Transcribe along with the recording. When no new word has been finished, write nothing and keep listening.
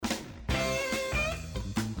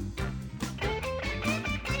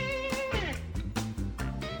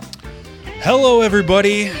Hello,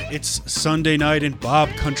 everybody. It's Sunday night in Bob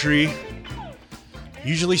Country.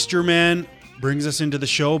 Usually, Strewman brings us into the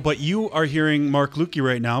show, but you are hearing Mark Lukey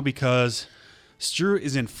right now because Strew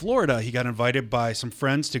is in Florida. He got invited by some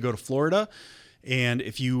friends to go to Florida, and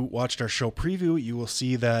if you watched our show preview, you will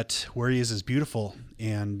see that where he is beautiful,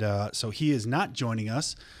 and so he is not joining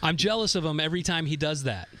us. I'm jealous of him every time he does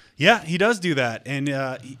that. Yeah, he does do that, and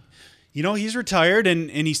you know, he's retired, and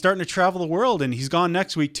he's starting to travel the world, and he's gone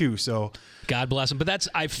next week too, so... God bless him. But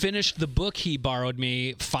I finished the book he borrowed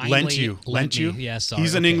me. Finally, lent you. Yeah, sorry.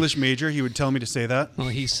 He's an English major. He would tell me to say that. Well,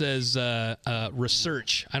 he says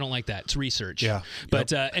research. I don't like that. It's research. Yeah.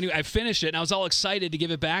 But anyway, I finished it, and I was all excited to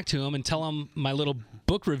give it back to him and tell him my little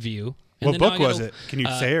book review. And what book was it? Can you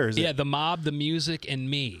say, or is it? Yeah, The Mob, the Music, and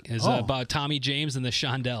Me is about Tommy James and the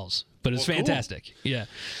Shondells. But it's fantastic. Cool. Yeah.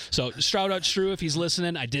 So shout out Strew if he's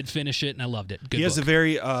listening. I did finish it, and I loved it. Good He has book. a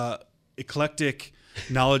very eclectic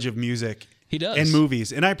knowledge of music. He does. And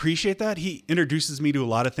movies. And I appreciate that. He introduces me to a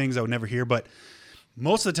lot of things I would never hear. But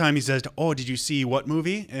most of the time he says, oh, did you see what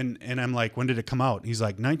movie? And I'm like, when did it come out? And he's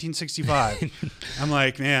like, 1965. I'm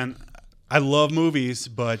like, man, I love movies,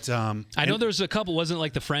 but... I know there's a couple. Wasn't it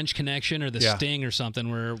like The French Connection or The Sting or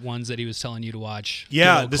something were ones that he was telling you to watch?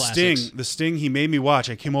 Yeah, The classics. Sting. The Sting he made me watch.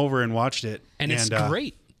 I came over and watched it. And it's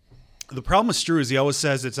great. The problem with Strew is he always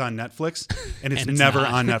says it's on Netflix, and it's never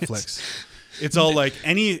on Netflix. It's all like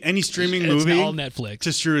any streaming movie. It's all Netflix.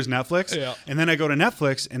 To Strew is Netflix. Yeah. And then I go to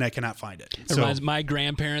Netflix and I cannot find it. It reminds my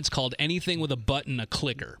grandparents called anything with a button a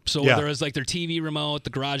clicker. So there was like their TV remote,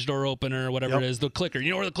 the garage door opener, whatever it is, the clicker.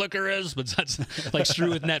 You know where the clicker is? But that's like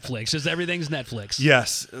Strew with Netflix. Just everything's Netflix.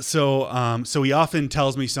 Yes. So he often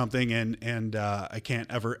tells me something and I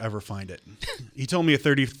can't ever find it. He told me a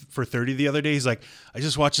 30 for 30 the other day. He's like, I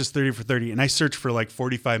just watched this 30 for 30 and I searched for like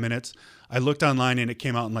 45 minutes. I looked online and it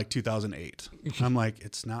came out in like 2008. I'm like,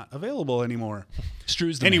 it's not available anymore.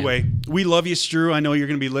 Strew's the Anyway, man. we love you, Strew. I know you're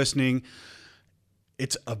going to be listening.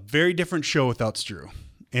 It's a very different show without Strew.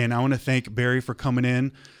 And I want to thank Barry for coming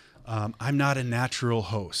in. I'm not a natural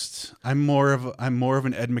host. I'm more of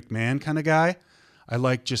an Ed McMahon kind of guy. I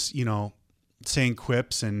like just, saying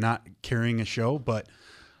quips and not carrying a show, but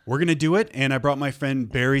we're going to do it. And I brought my friend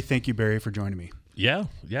Barry. Thank you, Barry, for joining me. Yeah,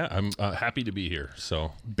 I'm happy to be here.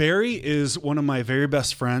 So Barry is one of my very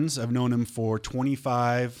best friends. I've known him for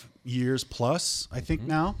 25 years plus, I think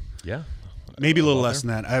now. Yeah. Maybe a little less than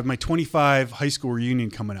that. I have my 25 high school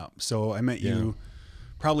reunion coming up. So I met you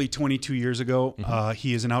probably 22 years ago. Mm-hmm.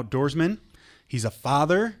 He is an outdoorsman. He's a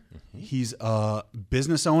father. Mm-hmm. He's a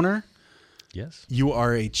business owner. Yes. You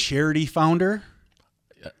are a charity founder.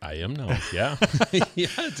 I am now. Yeah. Yeah,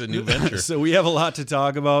 it's a new venture. So we have a lot to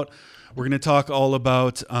talk about. We're going to talk all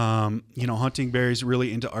about, hunting. Barry's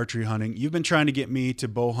really into archery hunting. You've been trying to get me to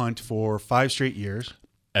bow hunt for 5 straight years.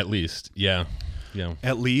 At least. Yeah. Yeah.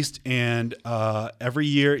 At least. And every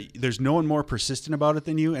year, there's no one more persistent about it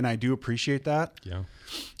than you, and I do appreciate that. Yeah.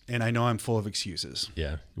 And I know I'm full of excuses.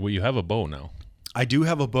 Yeah. Well, you have a bow now. I do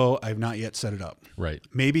have a bow. I've not yet set it up. Right.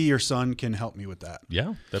 Maybe your son can help me with that.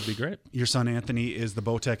 Yeah, that'd be great. Your son, Anthony, is the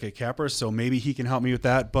bow tech at Capra, so maybe he can help me with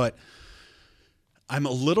that. But I'm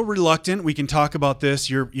a little reluctant. We can talk about this,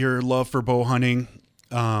 your love for bow hunting.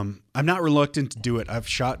 I'm not reluctant to do it. I've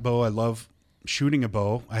shot bow. I love shooting a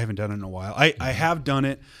bow. I haven't done it in a while. I have done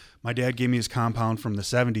it. My dad gave me his compound from the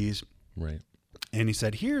 70s. Right. And he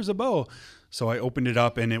said, here's a bow. So I opened it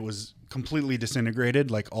up and it was completely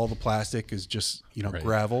disintegrated. Like all the plastic is just,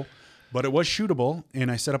 gravel. But it was shootable. And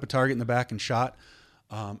I set up a target in the back and shot.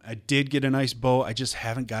 I did get a nice bow. I just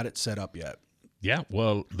haven't got it set up yet. Yeah,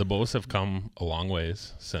 well, the bows have come a long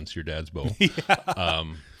ways since your dad's bow.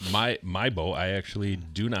 My bow, I actually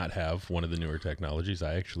do not have one of the newer technologies.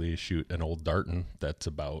 I actually shoot an old Darton that's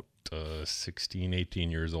about 16, 18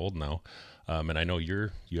 years old now. And I know you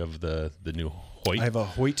have the new Hoyt. I have a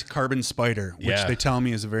Hoyt Carbon Spider, which they tell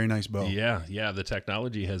me is a very nice bow. Yeah. The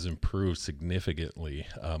technology has improved significantly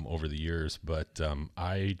over the years, but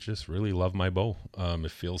I just really love my bow.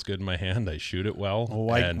 It feels good in my hand. I shoot it well. Well,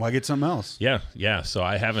 why get something else? Yeah. So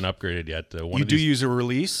I haven't upgraded yet. You do use a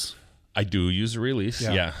release? I do use a release.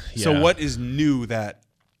 Yeah. So what is new that?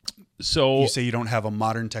 So you say you don't have a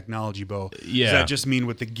modern technology bow. Yeah. Does that just mean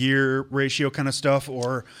with the gear ratio kind of stuff,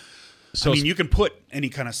 or? So, you can put any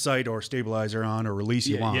kind of sight or stabilizer on or release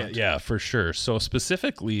you want. Yeah, for sure. So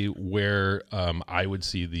specifically where I would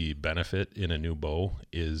see the benefit in a new bow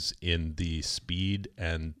is in the speed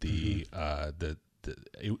and the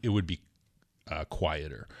it would be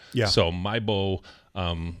quieter. Yeah. So my bow,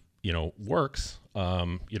 works.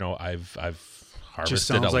 I've harvested Just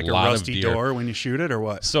sounds like a lot of rusty deer. door when you shoot it, or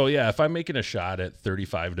what? So yeah, if I'm making a shot at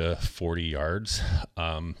 35 to 40 yards,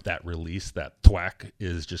 that release, that thwack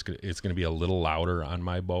is it's going to be a little louder on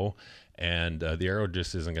my bow, and the arrow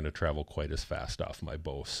just isn't going to travel quite as fast off my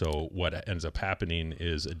bow. So what ends up happening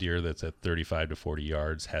is a deer that's at 35 to 40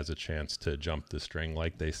 yards has a chance to jump the string,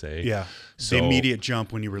 like they say. Yeah, so, the immediate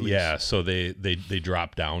jump when you release. Yeah, so they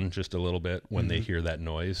drop down just a little bit when they hear that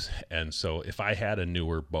noise. And so if I had a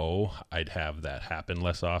newer bow, I'd have that happen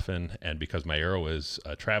less often. And because my arrow is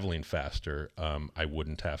traveling faster, I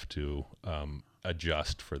wouldn't have to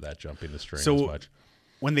adjust for that jumping the string as much.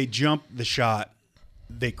 When they jump the shot,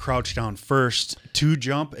 they crouch down first to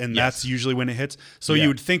jump, and that's usually when it hits. So you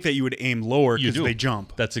would think that you would aim lower because they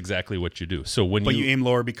jump. That's exactly what you do. So when you aim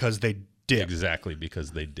lower because they dip. Exactly,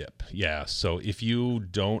 because they dip. Yeah. So if you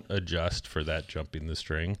don't adjust for that jumping the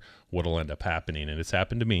string, what'll end up happening, and it's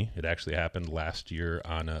happened to me. It actually happened last year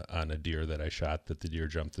on a deer that I shot, that the deer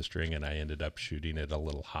jumped the string, and I ended up shooting it a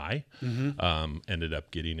little high. Ended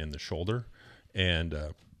up getting in the shoulder, and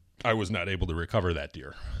I was not able to recover that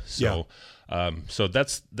deer. So, so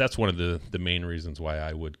that's one of the main reasons why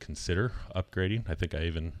I would consider upgrading. I think I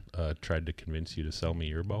even tried to convince you to sell me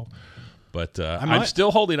your bow, but I'm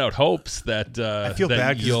still holding out hopes that I feel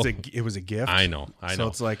bad because it was a gift. I know. So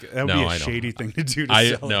it's like that would be a shady thing to do.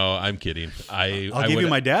 No, I'm kidding. I'll give you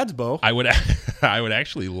my dad's bow. I would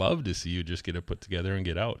actually love to see you just get it put together and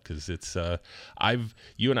get out, because it's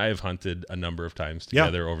you and I have hunted a number of times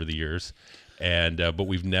together over the years. And but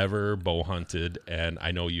we've never bow hunted, and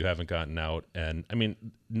I know you haven't gotten out. And I mean,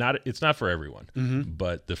 it's not for everyone.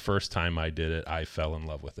 But the first time I did it, I fell in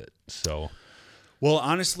love with it. So, well,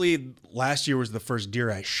 honestly, last year was the first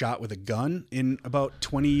deer I shot with a gun in about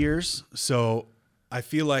 20 years. So I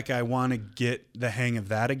feel like I want to get the hang of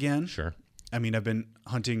that again. Sure. I mean, I've been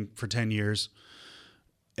hunting for 10 years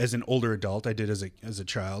as an older adult. I did as a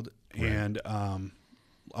child, and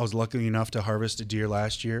I was lucky enough to harvest a deer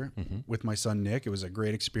last year with my son Nick. It was a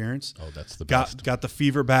great experience. Oh, that's the best. Got the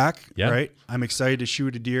fever back, right? I'm excited to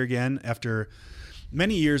shoot a deer again after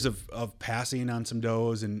many years of passing on some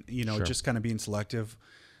does and, just kind of being selective.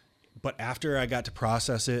 But after I got to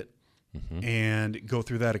process it and go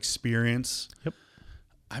through that experience,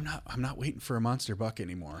 I'm not waiting for a monster buck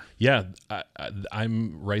anymore. Yeah,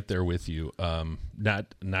 I'm right there with you.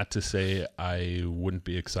 Not to say I wouldn't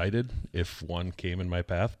be excited if one came in my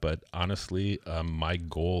path, but honestly, my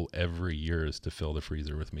goal every year is to fill the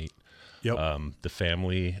freezer with meat. The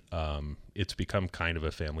family, it's become kind of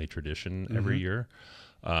a family tradition every year.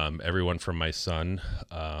 Everyone from my son,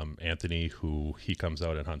 Anthony, who he comes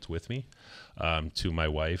out and hunts with me, to my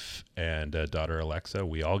wife and daughter Alexa,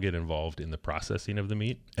 we all get involved in the processing of the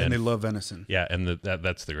meat. And they love venison. Yeah, and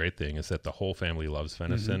that's the great thing, is that the whole family loves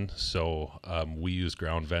venison. So we use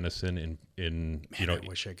ground venison in I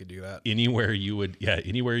wish I could do that. Anywhere you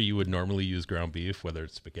would normally use ground beef, whether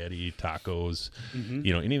it's spaghetti, tacos,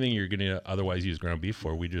 anything you're going to otherwise use ground beef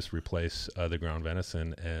for, we just replace the ground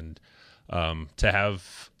venison. And to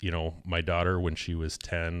have, my daughter when she was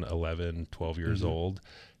 10, 11, 12 years old,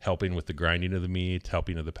 helping with the grinding of the meat,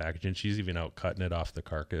 helping with the packaging. She's even out cutting it off the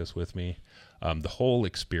carcass with me. The whole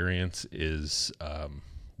experience is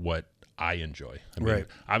what I enjoy. I mean,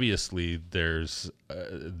 obviously there's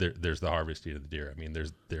the harvesting of the deer. I mean,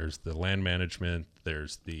 there's the land management,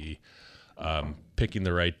 there's the picking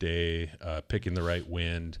the right day, picking the right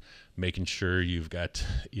wind, making sure you've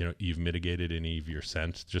mitigated any of your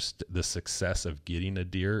scent. Just the success of getting a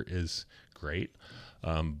deer is great.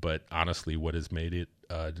 But honestly, what has made it,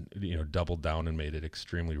 doubled down and made it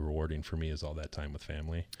extremely rewarding for me is all that time with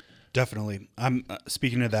family. Definitely. I'm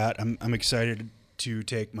speaking of that. I'm excited to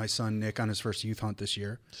take my son Nick on his first youth hunt this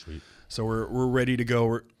year. Sweet. So we're ready to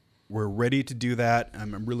go. We're ready to do that.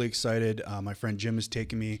 I'm really excited. My friend Jim is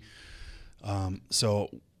taking me. So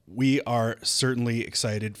we are certainly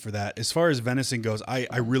excited for that. As far as venison goes,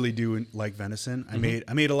 I really do like venison. I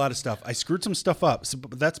made a lot of stuff. I screwed some stuff up,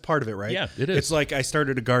 but that's part of it, right? Yeah, it is. It's like I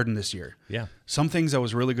started a garden this year. Yeah. Some things I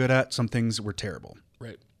was really good at. Some things were terrible.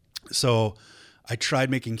 Right. So I tried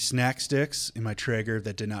making snack sticks in my Traeger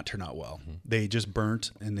that did not turn out well. They just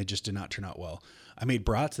burnt and they just did not turn out well. I made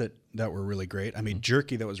brats that were really great. I made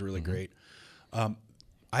jerky that was really great.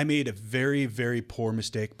 I made a very, very poor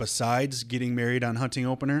mistake besides getting married on hunting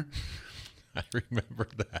opener. I remember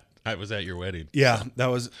that. I was at your wedding. Yeah, that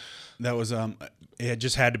was it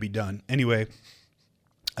just had to be done. Anyway,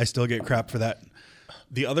 I still get crap for that.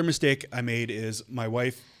 The other mistake I made is my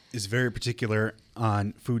wife is very particular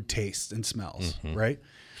on food tastes and smells, right?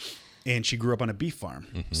 And she grew up on a beef farm.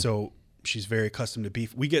 So she's very accustomed to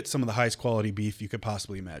beef. We get some of the highest quality beef you could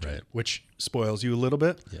possibly imagine, which spoils you a little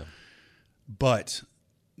bit. Yeah. But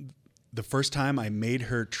the first time I made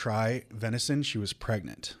her try venison, she was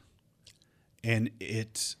pregnant. And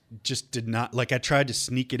it just did not, like I tried to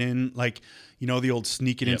sneak it in, like, you know, the old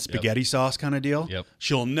sneak it in spaghetti sauce kind of deal. Yep.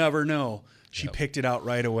 She'll never know. She picked it out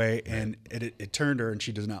right away, and it turned her, and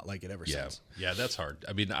she does not like it ever since. Yeah, that's hard.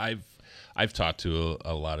 I mean, I've talked to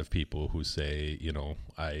a lot of people who say, you know,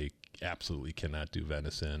 I absolutely cannot do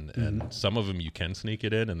venison, and some of them you can sneak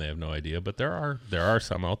it in and they have no idea, but there are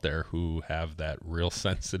some out there who have that real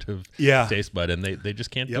sensitive taste bud, and they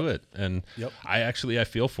just can't do it. And I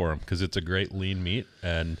feel for them, because it's a great lean meat,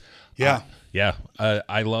 and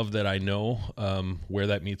I love that I know where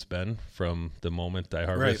that meat's been from the moment I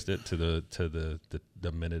harvest it to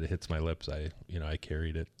the minute it hits my lips. I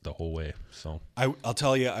carried it the whole way. So I'll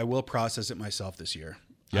tell you, I will process it myself this year.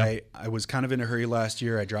 Yep. I was kind of in a hurry last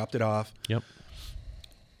year. I dropped it off. Yep.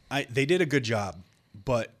 They did a good job,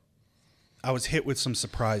 but I was hit with some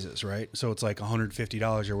surprises, right? So it's like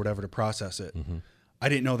 $150 or whatever to process it. Mm-hmm. I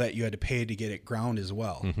didn't know that you had to pay to get it ground as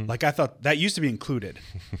well. Mm-hmm. Like I thought that used to be included,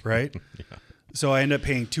 right? So I ended up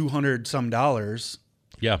paying $200 some.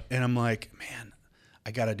 Yeah. And I'm like, man,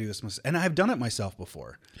 I got to do this myself. And I've done it myself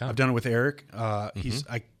before. Yeah. I've done it with Eric.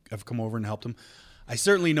 I've come over and helped him. I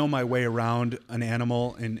certainly know my way around an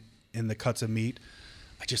animal in the cuts of meat.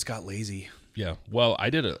 I just got lazy. Yeah. Well, I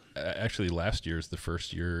did actually last year is the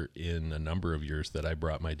first year in a number of years that I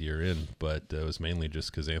brought my deer in, but it was mainly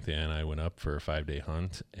just because Anthony and I went up for a 5-day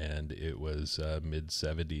hunt, and it was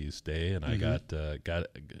mid-70s day, and I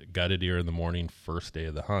got a deer in the morning, first day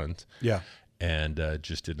of the hunt. Yeah. And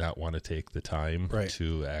just did not want to take the time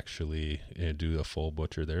to actually do a full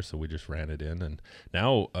butcher there, so we just ran it in. And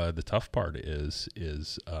now the tough part is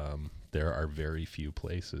there are very few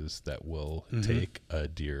places that will take a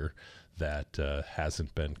deer that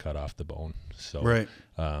hasn't been cut off the bone. So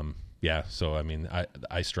so I mean,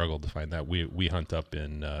 I struggled to find that. We hunt up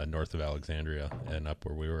in north of Alexandria, and up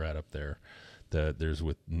where we were at up there. There's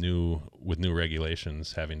with new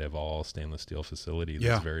regulations having to have all stainless steel facility.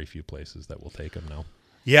 There's very few places that will take them now.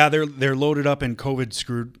 Yeah, they're loaded up, and COVID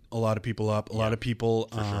screwed a lot of people up. A lot of people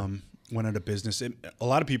went out of business. A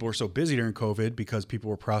lot of people were so busy during COVID because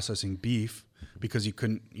people were processing beef because you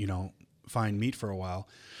couldn't, find meat for a while.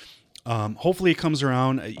 Hopefully it comes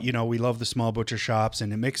around. We love the small butcher shops,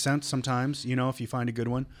 and it makes sense sometimes, if you find a good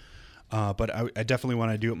one. But I definitely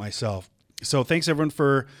want to do it myself. So thanks everyone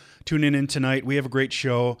for tuning in tonight. We have a great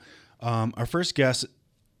show. Our first guest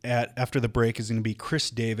after the break is going to be Chris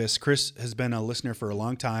Davis. Chris has been a listener for a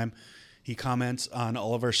long time. He comments on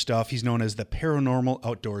all of our stuff. He's known as the Paranormal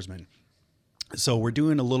Outdoorsman. So we're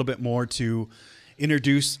doing a little bit more to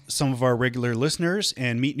introduce some of our regular listeners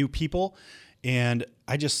and meet new people. And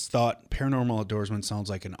I just thought Paranormal Outdoorsman sounds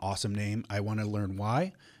like an awesome name. I want to learn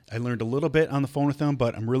why. I learned a little bit on the phone with him,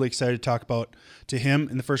 but I'm really excited to talk to him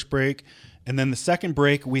in the first break. And then the second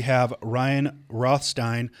break, we have Ryan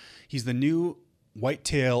Rothstein. He's the new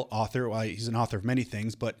whitetail author. Well, he's an author of many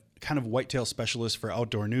things, but kind of whitetail specialist for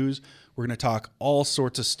Outdoor News. We're going to talk all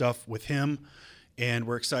sorts of stuff with him, and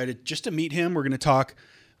we're excited just to meet him. We're going to talk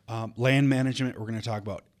land management. We're going to talk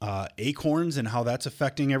about acorns and how that's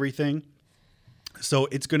affecting everything. So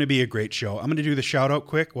it's going to be a great show. I'm going to do the shout out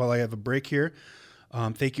quick while I have a break here.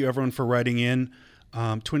 Thank you everyone for writing in.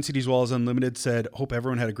 Twin Cities Walleyes Unlimited said, hope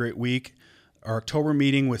everyone had a great week. Our October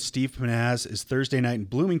meeting with Steve Panaz is Thursday night in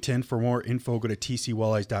Bloomington. For more info, go to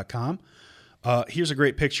tcwalleyes.com. Here's a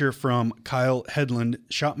great picture from Kyle Headland.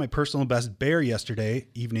 Shot my personal best bear yesterday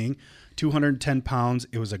evening, 210 pounds.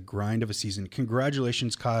 It was a grind of a season.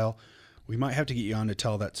 Congratulations, Kyle. We might have to get you on to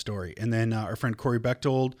tell that story. And then our friend Corey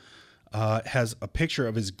Bechtold has a picture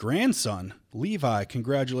of his grandson, Levi.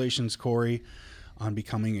 Congratulations, Corey, on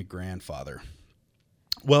becoming a grandfather.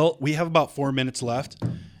 Well, we have about 4 minutes left,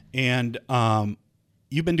 and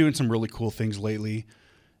you've been doing some really cool things lately,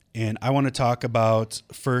 and I want to talk about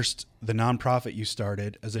first the nonprofit you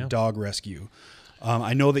started as a dog rescue.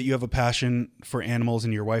 I know that you have a passion for animals,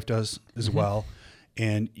 and your wife does as well,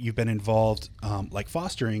 and you've been involved like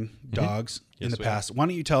fostering dogs in the past. Why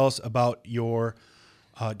don't you tell us about your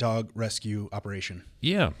dog rescue operation?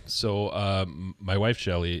 Yeah. So my wife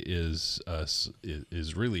Shelley is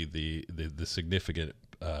really the significant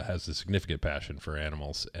has a significant passion for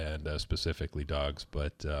animals and specifically dogs,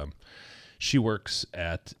 but she works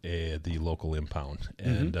at the local impound,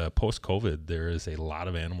 and post-COVID there is a lot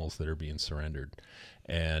of animals that are being surrendered,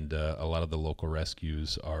 and a lot of the local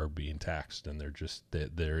rescues are being taxed, and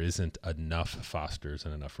there isn't enough fosters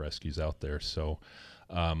and enough rescues out there. So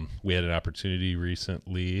we had an opportunity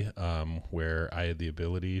recently where I had the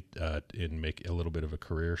ability to make a little bit of a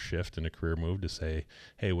career shift and a career move to say,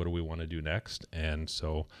 hey, what do we want to do next? And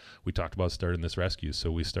so we talked about starting this rescue.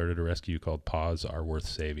 So we started a rescue called Paws Are Worth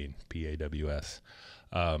Saving, PAWS.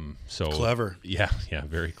 So clever. Yeah,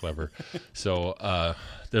 very clever. So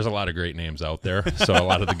there's a lot of great names out there. So a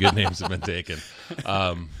lot of the good names have been taken.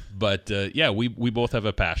 But we both have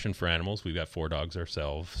a passion for animals. We've got 4 dogs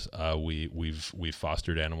ourselves. We've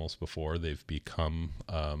fostered animals before. They've become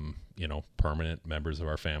permanent members of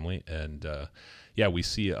our family. And we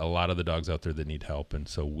see a lot of the dogs out there that need help. And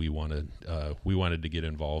so we wanted to get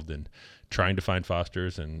involved in trying to find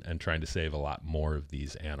fosters and trying to save a lot more of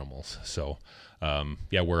these animals. So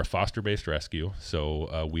we're a foster-based rescue,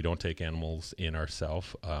 so we don't take animals in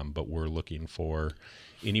ourselves, but we're looking for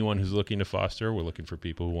anyone who's looking to foster. We're looking for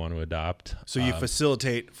people who want to adopt. So you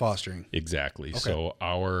facilitate fostering. Exactly. Okay. So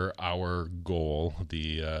our goal,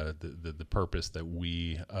 the purpose that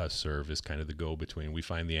we serve is kind of the go-between. We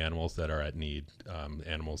find the animals that are at need,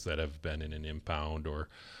 animals that have been in an impound or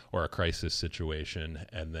a crisis situation,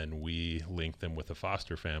 and then we link them with a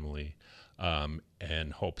foster family,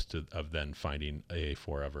 and hopes of then finding a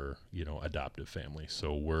forever, adoptive family.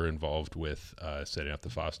 So we're involved with setting up the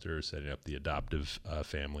fosters, setting up the adoptive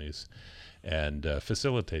families, and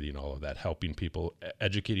facilitating all of that, helping people,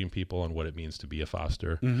 educating people on what it means to be a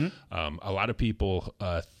foster. Mm-hmm. A lot of people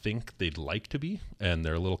think they'd like to be, and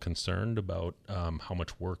they're a little concerned about how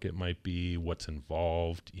much work it might be, what's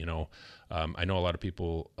involved. I know a lot of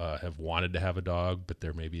people have wanted to have a dog, but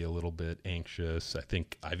they're maybe a little bit anxious. I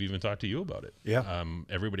think I've even talked to you about it. Yeah.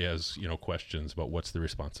 Everybody has, questions about what's the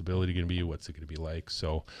responsibility going to be, what's it going to be like.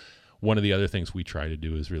 So one of the other things we try to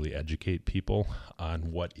do is really educate people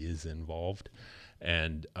on what is involved.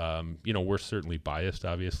 And, we're certainly biased,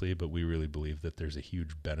 obviously, but we really believe that there's a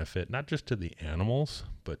huge benefit, not just to the animals,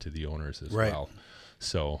 but to the owners as well.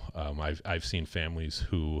 So I've seen families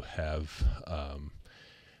who have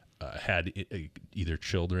had either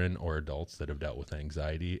children or adults that have dealt with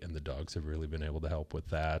anxiety, and the dogs have really been able to help with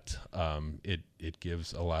that. It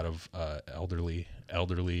gives a lot of elderly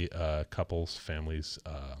couples, families,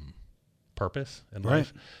 purpose in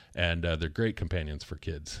life, and they're great companions for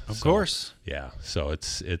kids. Of course. Yeah. So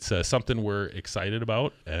it's something we're excited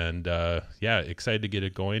about, and excited to get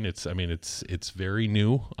it going. It's very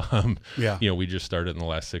new. We just started in the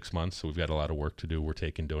last 6 months, so we've got a lot of work to do. We're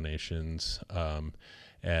taking donations,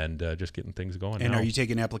 and just getting things going. And now. Are you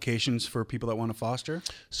taking applications for people that want to foster?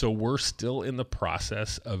 So we're still in the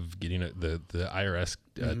process of getting it. The IRS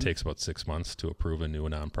takes about 6 months to approve a new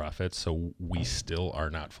nonprofit, so we still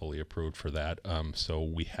are not fully approved for that. So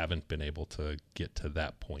we haven't been able to get to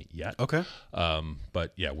that point yet. Okay.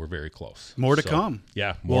 But yeah, we're very close. More to come.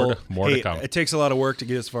 Yeah, more to come. It takes a lot of work to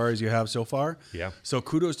get as far as you have so far. Yeah. So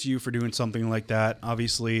kudos to you for doing something like that.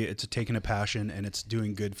 Obviously, it's taking a passion and it's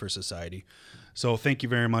doing good for society. So thank you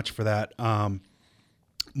very much for that.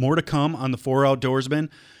 More to come on the 4 Outdoorsmen.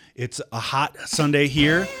 It's a hot Sunday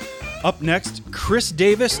here. Up next, Chris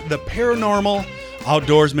Davis, the Paranormal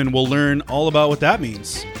Outdoorsman. We'll learn all about what that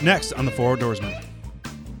means next on the 4 Outdoorsmen.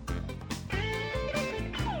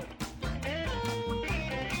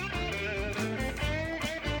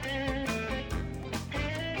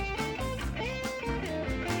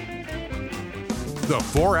 The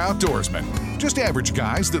 4 Outdoorsmen. Just average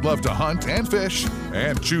guys that love to hunt and fish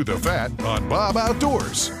and chew the fat on Bob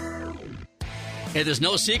Outdoors. Hey, there's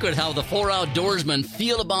no secret how the 4 Outdoorsmen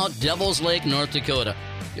feel about Devil's Lake, North Dakota.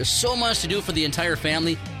 There's so much to do for the entire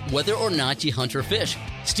family, whether or not you hunt or fish.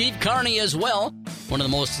 Steve Carney as well, one of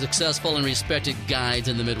the most successful and respected guides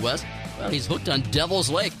in the Midwest. Well, he's hooked on Devil's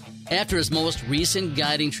Lake. After his most recent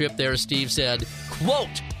guiding trip there, Steve said,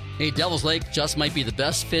 quote, "Hey, Devil's Lake just might be the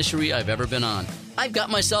best fishery I've ever been on. I've got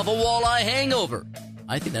myself a walleye hangover."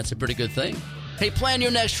 I think that's a pretty good thing. Hey, plan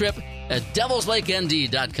your next trip at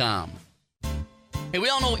devilslakend.com. Hey, we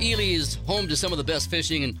all know Ely is home to some of the best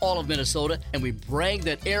fishing in all of Minnesota, and we brag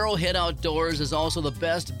that Arrowhead Outdoors is also the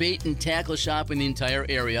best bait and tackle shop in the entire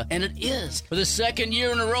area, and it is. For the second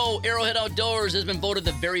year in a row, Arrowhead Outdoors has been voted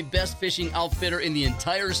the very best fishing outfitter in the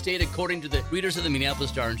entire state according to the readers of the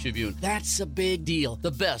Minneapolis Star and Tribune. That's a big deal.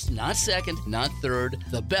 The best, not second, not third,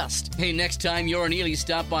 the best. Hey, next time you're in Ely,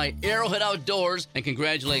 stop by Arrowhead Outdoors and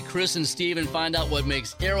congratulate Chris and Steve and find out what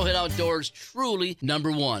makes Arrowhead Outdoors truly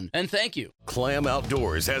number one. And thank you. Clam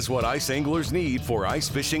Outdoors has what ice anglers need for ice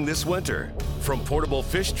fishing this winter. From portable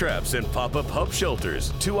fish traps and pop-up hub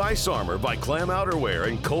shelters to ice armor by Clam outerwear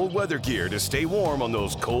and cold weather gear to stay warm on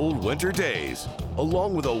those cold winter days.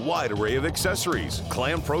 Along with a wide array of accessories,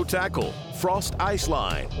 Clam Pro Tackle, Frost Ice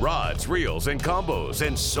Line, rods, reels, and combos,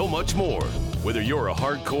 and so much more. Whether you're a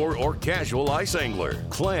hardcore or casual ice angler,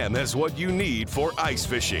 Clam has what you need for ice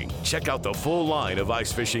fishing. Check out the full line of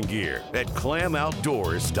ice fishing gear at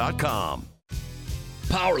clamoutdoors.com.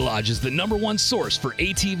 Power Lodge is the #1 source for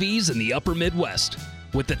ATVs in the upper Midwest.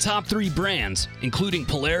 With the top 3 brands, including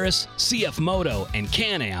Polaris, CF Moto, and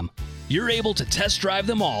Can-Am, you're able to test drive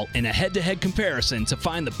them all in a head-to-head comparison to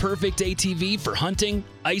find the perfect ATV for hunting,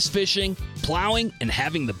 ice fishing, plowing, and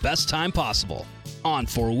having the best time possible on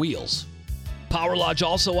 4 wheels. Power Lodge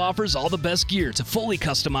also offers all the best gear to fully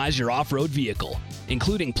customize your off-road vehicle,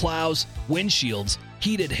 including plows, windshields,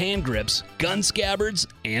 heated hand grips, gun scabbards,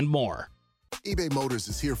 and more. eBay Motors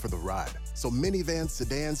is here for the ride. So minivans,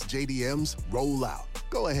 sedans, JDMs, roll out.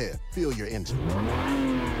 Go ahead, feel your engine.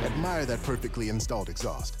 Admire that perfectly installed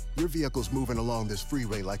exhaust. Your vehicle's moving along this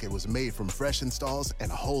freeway like it was made from fresh installs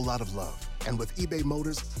and a whole lot of love. And with eBay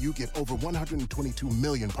Motors, you get over 122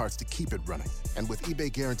 million parts to keep it running. And with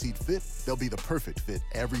eBay Guaranteed Fit, they'll be the perfect fit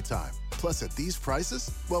every time. Plus, at these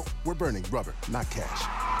prices, well, we're burning rubber, not cash.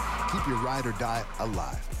 Keep your ride or die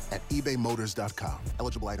alive at ebaymotors.com.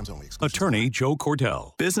 Eligible items only. Exclusive. Attorney Joe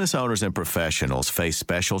Cordell. Business owners and professionals face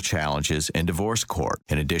special challenges in divorce court.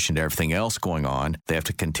 In addition to everything else going on, they have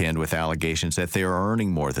to contend with allegations that they are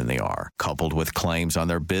earning more than they are, coupled with claims on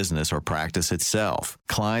their business or practice itself.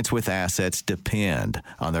 Clients with assets depend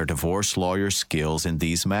on their divorce lawyer's skills in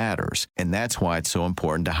these matters, and that's why it's so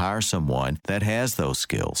important to hire someone that has those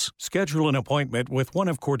skills. Schedule an appointment with one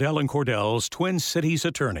of Cordell & Cordell's Twin Cities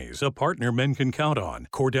attorneys, a partner men can count on.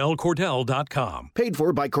 CordellCordell.com. Paid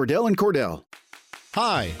for by Cordell & Cordell.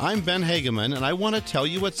 Hi, I'm Ben Hageman, and I want to tell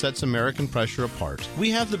you what sets American Pressure apart. We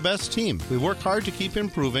have the best team. We work hard to keep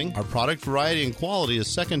improving. Our product variety and quality is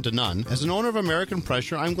second to none. As an owner of American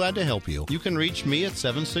Pressure, I'm glad to help you. You can reach me at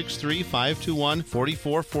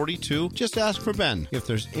 763-521-4442. Just ask for Ben. If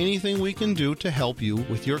there's anything we can do to help you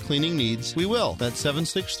with your cleaning needs, we will. That's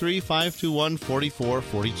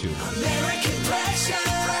 763-521-4442. American Pressure.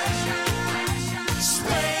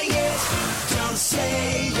 Say it, don't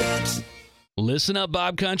say it. Listen up,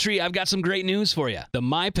 Bob Country. I've got some great news for you. The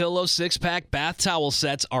MyPillow 6-pack bath towel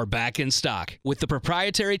sets are back in stock. With the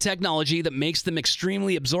proprietary technology that makes them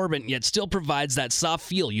extremely absorbent yet still provides that soft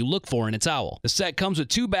feel you look for in a towel. The set comes with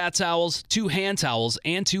 2 bath towels, 2 hand towels,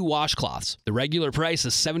 and 2 washcloths. The regular price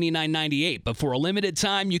is $79.98, but for a limited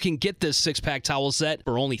time, you can get this 6-pack towel set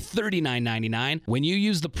for only $39.99 when you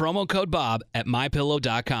use the promo code BOB at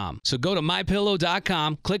MyPillow.com. So go to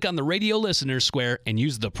MyPillow.com, click on the radio listener square, and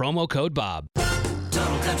use the promo code BOB.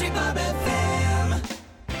 Total Country Bob FM.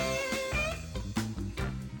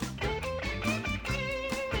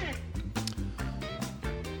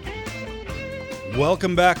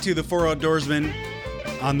 Welcome back to the 4 Outdoorsmen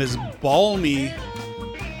on this balmy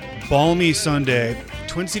Sunday.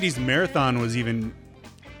 Twin Cities Marathon was even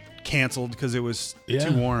canceled because it was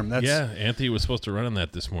too warm. Anthony was supposed to run on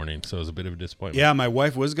that this morning, so it was a bit of a disappointment. Yeah, my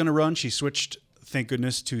wife was going to run. She switched, thank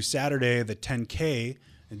goodness, to Saturday, the 10K,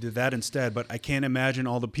 and did that instead. But I can't imagine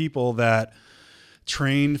all the people that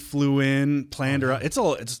trained, flew in, planned around. It's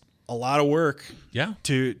a lot of work. Yeah.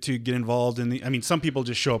 To get involved in the. I mean, some people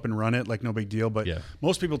just show up and run it, like no big deal. But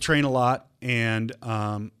most people train a lot and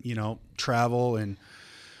travel, and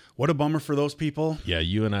what a bummer for those people. Yeah,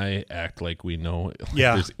 you and I act like we know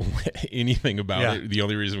there's anything about it. The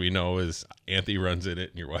only reason we know is Anthony runs in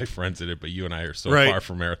it and your wife runs in it, but you and I are so far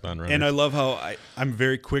from marathon runners. And I love how I'm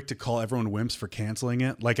very quick to call everyone wimps for canceling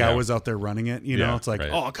it. Like I was out there running it, it's like,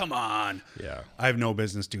 oh, come on. Yeah. I have no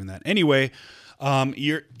business doing that. Anyway,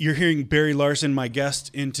 you're hearing Barry Larson, my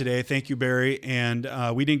guest in today. Thank you, Barry. And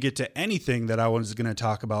we didn't get to anything that I was going to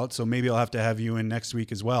talk about, so maybe I'll have to have you in next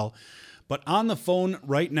week as well. But on the phone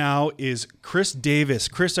right now is Chris Davis.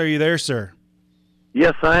 Chris, are you there, sir?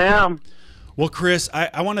 Yes, I am. Well, Chris,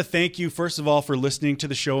 I want to thank you, first of all, for listening to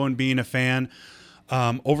the show and being a fan.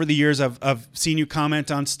 Over the years, I've seen you comment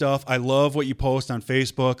on stuff. I love what you post on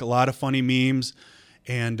Facebook, a lot of funny memes,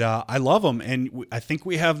 and I love them. And I think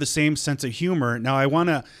we have the same sense of humor. Now, I want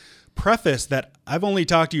to preface that I've only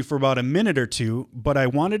talked to you for about a minute or two, but I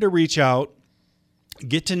wanted to reach out,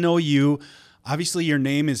 get to know you. Obviously, your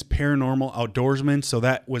name is Paranormal Outdoorsman, so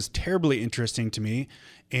that was terribly interesting to me.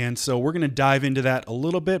 And so we're going to dive into that a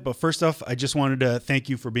little bit. But first off, I just wanted to thank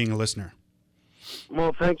you for being a listener.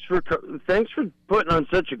 Well, thanks for putting on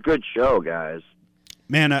such a good show, guys.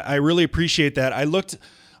 Man, I really appreciate that. I looked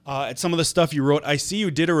at some of the stuff you wrote. I see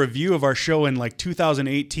you did a review of our show in like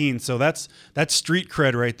 2018, so that's street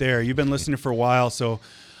cred right there. You've been listening for a while, so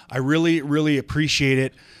I really, really appreciate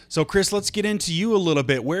it. So, Chris, let's get into you a little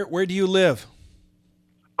bit. Where do you live?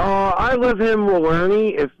 I live in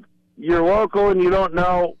Wallerny. If you're local and you don't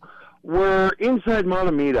know, we're inside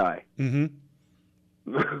Montemedi.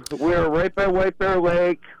 Mm-hmm. We're right by White Bear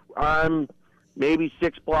Lake. I'm maybe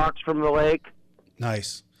 6 blocks from the lake.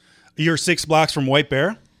 Nice. You're 6 blocks from White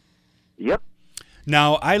Bear? Yep.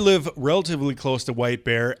 Now, I live relatively close to White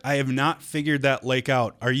Bear. I have not figured that lake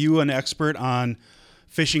out. Are you an expert on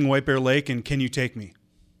fishing White Bear Lake, and can you take me?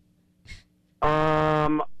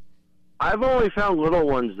 I've only found little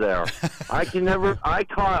ones there. I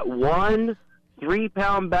caught 1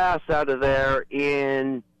 3-pound bass out of there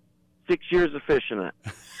in 6 years of fishing it.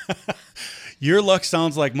 Your luck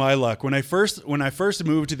sounds like my luck. When I first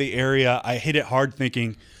moved to the area, I hit it hard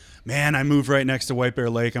thinking, man, I moved right next to White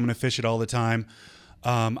Bear Lake. I'm going to fish it all the time.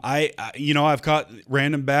 I've caught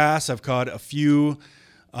random bass. I've caught a few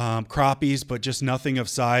crappies, but just nothing of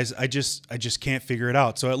size. I just can't figure it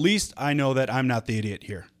out. So at least I know that I'm not the idiot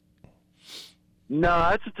here. No,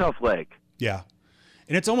 it's a tough lake. Yeah.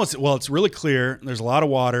 And it's really clear. There's a lot of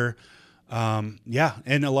water. And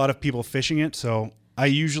a lot of people fishing it. So I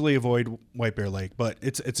usually avoid White Bear Lake, but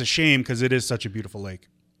it's a shame because it is such a beautiful lake.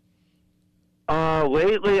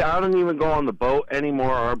 Lately, I don't even go on the boat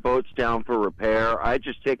anymore. Our boat's down for repair. I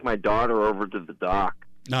just take my daughter over to the dock.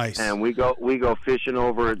 Nice. And we go fishing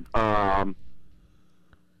over.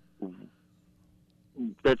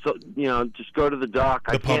 Just go to the dock.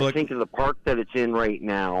 I can't think of the park that it's in right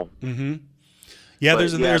now. Mm-hmm. Yeah,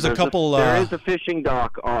 there's a couple. There is a fishing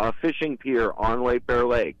dock, a fishing pier on White Bear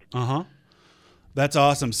Lake. That's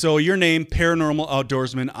awesome. So your name, Paranormal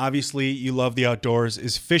Outdoorsman. Obviously, you love the outdoors.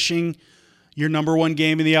 Is fishing your number one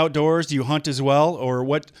game in the outdoors? Do you hunt as well, or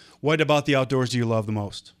what about the outdoors do you love the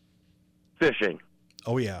most? Fishing.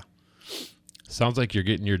 Oh yeah. Sounds like you're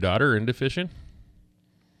getting your daughter into fishing.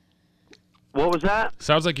 What was that?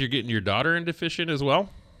 Sounds like you're getting your daughter into fishing as well.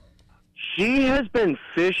 She has been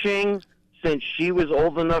fishing since she was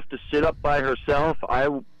old enough to sit up by herself. I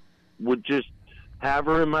would just have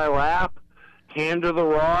her in my lap, hand her the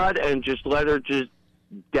rod, and just let her just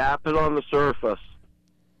dap it on the surface.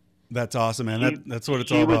 That's awesome, man. That's what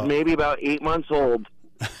it's all about. She was maybe about 8 months old.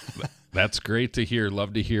 That's great to hear.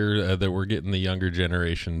 Love to hear that we're getting the younger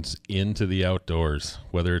generations into the outdoors,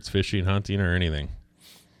 whether it's fishing, hunting, or anything.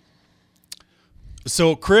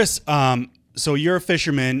 So, Chris, so you're a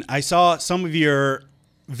fisherman. I saw some of your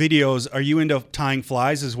videos. Are you into tying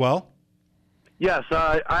flies as well? Yes,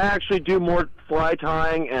 I actually do more fly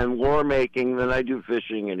tying and lure making than I do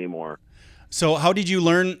fishing anymore. So how did you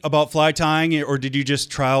learn about fly tying, or did you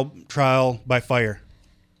just trial by fire?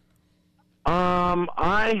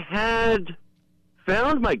 I had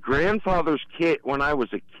found my grandfather's kit when I was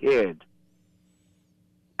a kid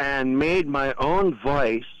and made my own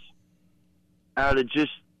vise out of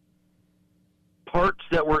just parts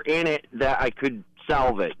that were in it that I could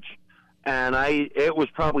salvage. And it was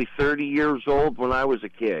probably 30 years old when I was a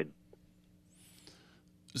kid.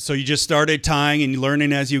 So you just started tying and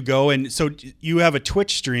learning as you go. And so you have a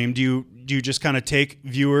Twitch stream. Do you just kind of take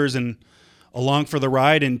viewers and along for the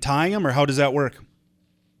ride and tying them, or how does that work?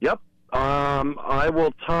 Yep. I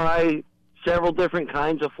will tie several different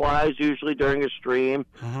kinds of flies, usually during a stream.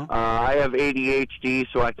 I have ADHD,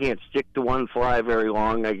 so I can't stick to one fly very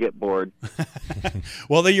long. I get bored.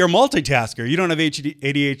 Well, then you're a multitasker. You don't have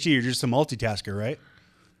ADHD. You're just a multitasker, right?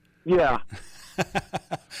 Yeah.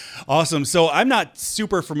 Awesome. So I'm not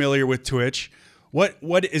super familiar with Twitch.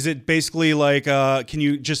 What is it basically like? Can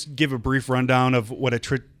you just give a brief rundown of what a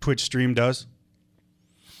Twitch stream does?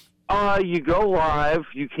 You go live.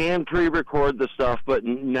 You can pre-record the stuff, but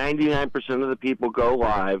 99% of the people go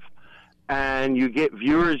live. And you get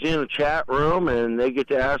viewers in a chat room, and they get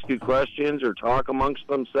to ask you questions or talk amongst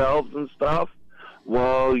themselves and stuff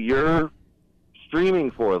while you're streaming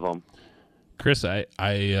for them. Chris,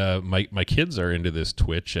 my kids are into this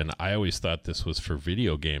Twitch, and I always thought this was for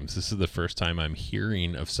video games. This is the first time I'm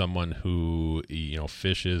hearing of someone who,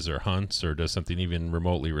 fishes or hunts or does something even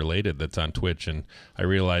remotely related that's on Twitch, and I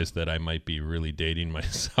realized that I might be really dating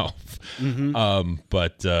myself. Mm-hmm. I'm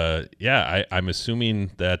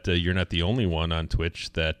assuming that you're not the only one on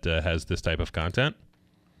Twitch that has this type of content.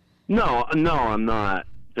 No, I'm not.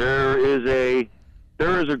 There is a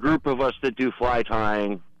group of us that do fly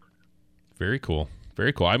tying. Very cool.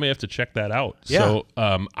 Very cool. I may have to check that out. Yeah. So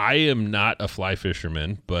I am not a fly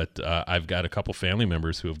fisherman, but I've got a couple family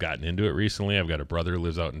members who have gotten into it recently. I've got a brother who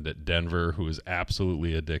lives out in Denver who is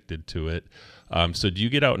absolutely addicted to it. So do you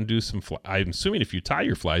get out and do some I'm assuming if you tie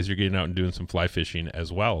your flies, you're getting out and doing some fly fishing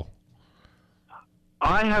as well.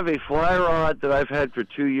 I have a fly rod that I've had for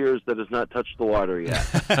 2 years that has not touched the water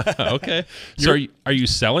yet. Okay. So are you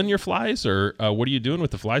selling your flies, or what are you doing with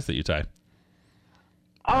the flies that you tie?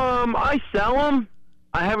 I sell them.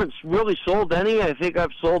 I haven't really sold any. I think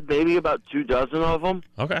I've sold maybe about 24 of them.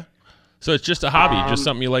 Okay. So it's just a hobby, just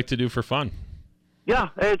something you like to do for fun. Yeah,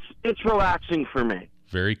 it's relaxing for me.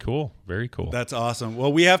 Very cool. Very cool. That's awesome.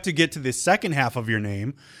 Well, we have to get to the second half of your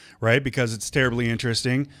name, right? Because it's terribly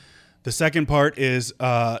interesting. The second part is,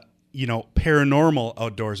 paranormal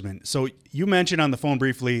outdoorsman. So you mentioned on the phone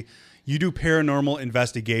briefly, you do paranormal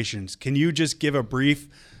investigations. Can you just give a brief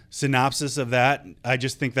synopsis of that? I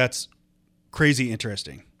just think that's crazy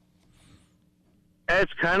interesting.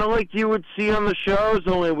 It's kind of like you would see on the shows,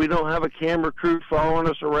 only we don't have a camera crew following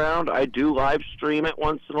us around. I do live stream it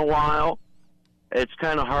once in a while. It's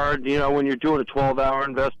kind of hard, when you're doing a 12-hour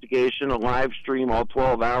investigation, a live stream all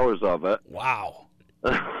 12 hours of it. Wow.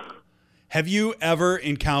 Have you ever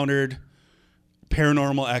encountered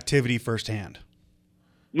paranormal activity firsthand?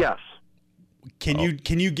 Yes. Can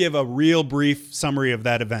you give a real brief summary of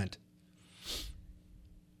that event?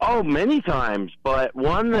 Oh, many times, but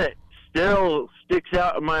one that still sticks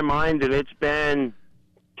out in my mind, and it's been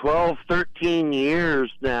 12, 13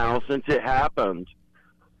 years now since it happened,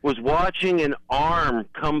 was watching an arm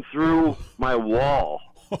come through my wall.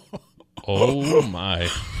 Oh, my.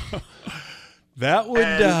 That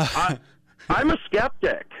would... I'm a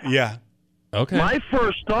skeptic. Yeah. Okay. My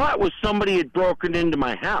first thought was somebody had broken into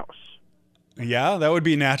my house. Yeah, that would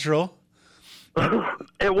be natural.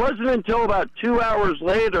 It wasn't until about 2 hours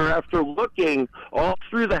later, after looking all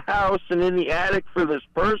through the house and in the attic for this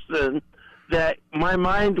person, that my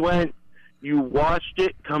mind went, you watched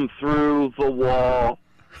it come through the wall.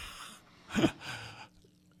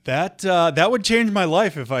 That would change my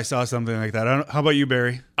life if I saw something like that. How about you,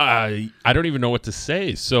 Barry? I don't even know what to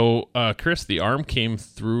say. So, Chris, the arm came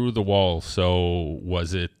through the wall. So,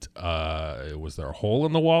 was it? Was there a hole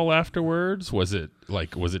in the wall afterwards? Was it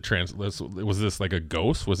Was this like a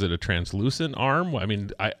ghost? Was it a translucent arm? I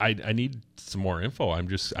mean, I need some more info.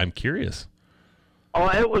 I'm curious. Oh,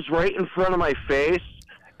 it was right in front of my face.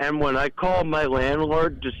 And when I called my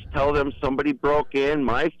landlord to tell them somebody broke in,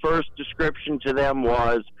 my first description to them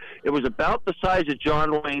was, it was about the size of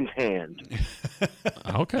John Wayne's hand.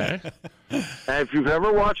 Okay. And if you've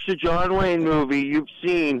ever watched a John Wayne movie, you've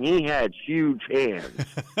seen he had huge hands.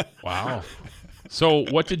 Wow. So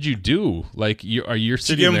what did you do? Like, you're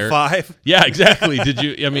sitting Did you give there. him 5? Yeah, exactly. Did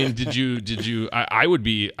you? I would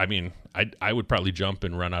be. I mean, I would probably jump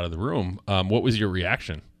and run out of the room. What was your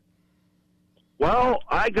reaction? Well,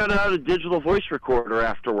 I got out a digital voice recorder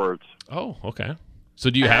afterwards. Oh, okay. So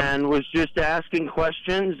do you have... And was just asking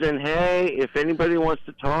questions, and hey, if anybody wants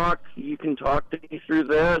to talk, you can talk to me through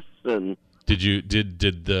this. And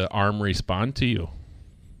did the arm respond to you?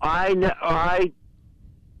 I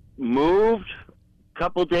moved a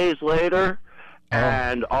couple days later,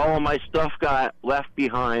 and all of my stuff got left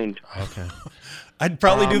behind. Okay. I'd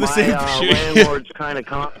probably do the same thing. Landlords kind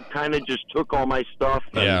of just took all my stuff.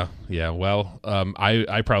 Yeah. Well,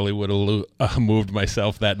 I probably would have moved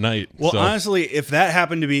myself that night. Well, so. Honestly, if that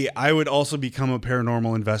happened to me, I would also become a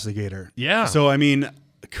paranormal investigator. Yeah. So I mean,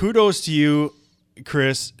 kudos to you,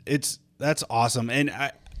 Chris. That's awesome, and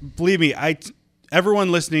believe me,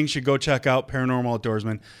 everyone listening should go check out Paranormal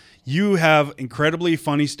Outdoorsman. You have incredibly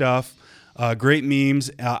funny stuff, great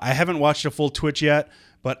memes. I haven't watched a full Twitch yet,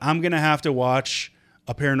 but I'm gonna have to watch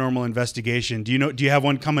a paranormal investigation. Do you have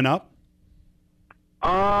one coming up?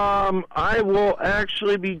 I will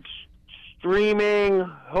actually be streaming.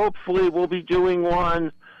 Hopefully, we'll be doing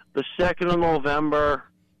one the 2nd of November.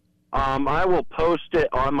 I will post it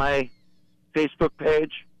on my Facebook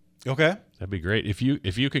page. Okay, that'd be great. If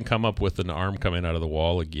you can come up with an arm coming out of the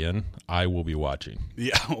wall again, I will be watching.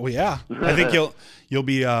 Yeah, well, yeah. I think you'll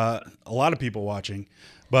be a lot of people watching.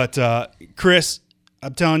 But Chris,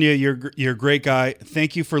 I'm telling you, you're a great guy.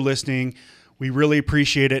 Thank you for listening. We really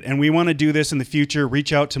appreciate it. And we want to do this in the future,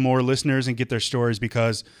 reach out to more listeners and get their stories,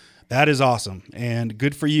 because that is awesome. And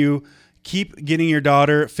good for you. Keep getting your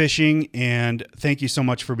daughter fishing. And thank you so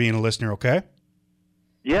much for being a listener, okay?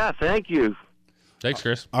 Yeah, thank you. Thanks,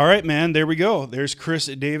 Chris. All right, man. There we go. There's Chris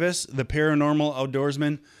Davis, the Paranormal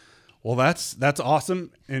Outdoorsman. Well, that's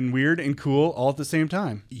awesome and weird and cool all at the same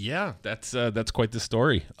time. Yeah, that's quite the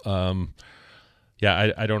story.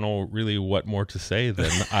 Yeah, I don't know really what more to say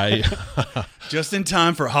than I. Just in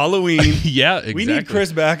time for Halloween. Yeah, exactly. We need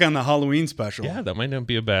Chris back on the Halloween special. Yeah, that might not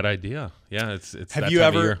be a bad idea. Yeah, it's Have you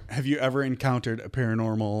ever encountered a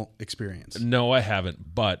paranormal experience? No, I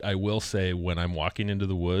haven't. But I will say, when I'm walking into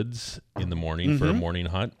the woods in the morning for a morning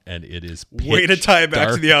hunt, and it is pitch way to tie it back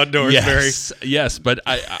dark, to the outdoors, yes, Barry. Yes, but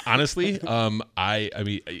I honestly, I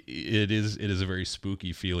mean, it is a very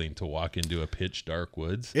spooky feeling to walk into a pitch dark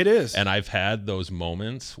woods. It is, and I've had those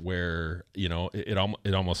moments where it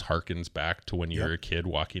almost harkens back to when you were a kid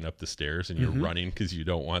walking up the stairs and you're running because you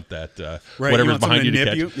don't want that whatever's behind you to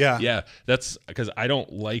catch you. Yeah. That's because I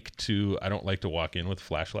don't like to walk in with a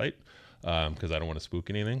flashlight because I don't want to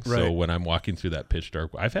spook anything. Right. So when I'm walking through that pitch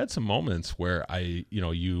dark, I've had some moments where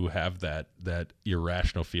you have that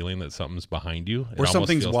irrational feeling that something's behind you, or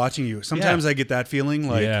something's watching you. Sometimes I get that feeling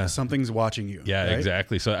like something's watching you. Yeah, right?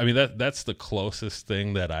 Exactly. So I mean that's the closest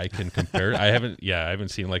thing that I can compare. I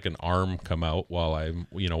haven't seen like an arm come out while I'm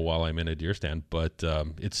in a deer stand, but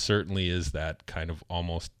it certainly is that kind of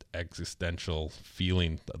almost existential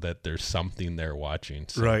feeling that there's something there watching.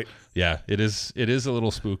 So, right. Yeah, it is a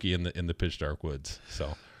little spooky in the pitch dark woods.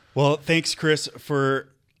 So, well, thanks, Chris, for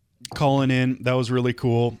calling in. That was really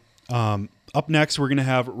cool. Up next, we're going to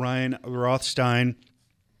have Ryan Rothstein,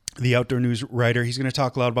 the outdoor news writer. He's going to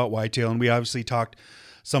talk a lot about whitetail, and we obviously talked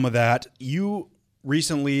some of that. You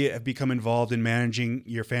recently have become involved in managing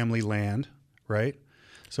your family land, right?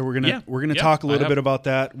 So we're gonna talk a little bit about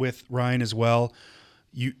that with Ryan as well.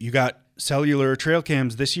 You got cellular trail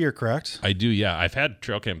cams this year, correct? I do, yeah. I've had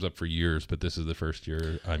trail cams up for years, but this is the first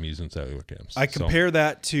year I'm using cellular cams. I compare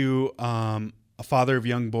that to a father of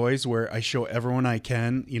young boys, where I show everyone I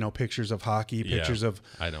can, pictures of hockey, pictures of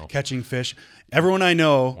catching fish. Everyone I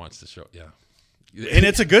know wants to show, and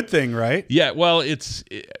it's a good thing, right? Yeah, well, it's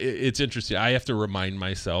interesting. I have to remind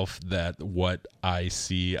myself that what I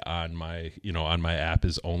see on my app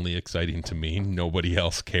is only exciting to me. Nobody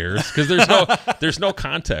else cares because there's no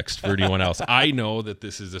context for anyone else. I know that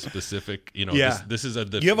this is a specific, this is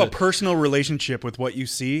you have a personal relationship with what you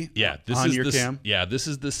see. Yeah, cam. Yeah, this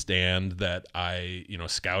is the stand that I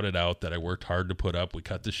scouted out, that I worked hard to put up. We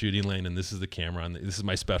cut the shooting lane, and this is the camera, and this is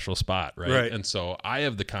my special spot, right? And so I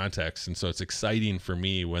have the context, and so it's exciting for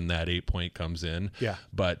me when that 8-point comes in. Yeah.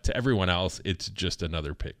 But to everyone else, it's just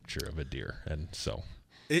another picture of a deer. And so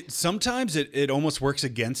sometimes it almost works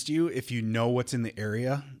against you if you know what's in the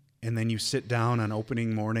area and then you sit down on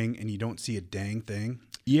opening morning and you don't see a dang thing.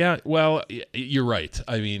 Yeah, well, you're right.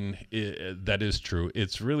 I mean, that is true.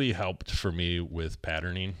 It's really helped for me with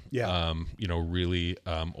patterning. Yeah. Really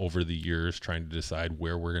over the years trying to decide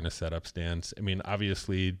where we're going to set up stands. I mean,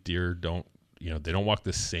 obviously deer don't, they don't walk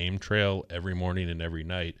the same trail every morning and every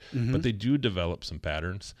night, but they do develop some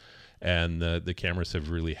patterns. And the cameras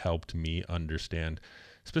have really helped me understand,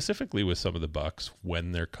 specifically with some of the bucks,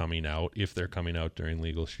 when they're coming out, if they're coming out during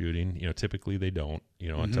legal shooting. Typically they don't,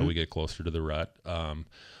 until we get closer to the rut.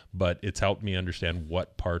 But it's helped me understand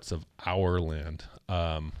what parts of our land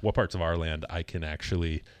I can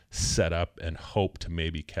actually set up and hope to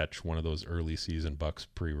maybe catch one of those early season bucks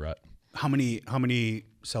pre-rut. How many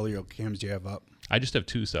cellular cams do you have up? I just have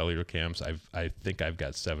 2 cellular cams. I think I've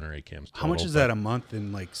got 7 or 8 cams total. How much is that a month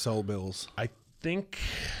in like cell bills? I think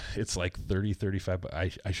it's like 30, 35. I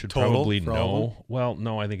should total probably for know. Well,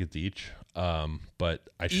 no, I think it's each. But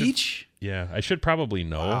I should. Each? Yeah, I should probably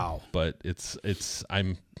know. Wow. But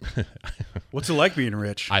I'm. What's it like being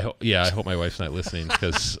rich? I hope my wife's not listening,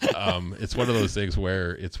 because it's one of those things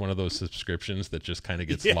where it's one of those subscriptions that just kind of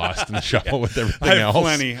gets lost in the shuffle with everything I have else.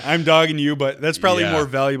 Plenty. I'm dogging you, but that's probably more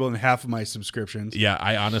valuable than half of my subscriptions. Yeah,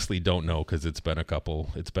 I honestly don't know, because it's been a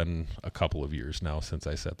couple of years now since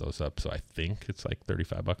I set those up. So I think it's like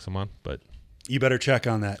 $35 a month, but you better check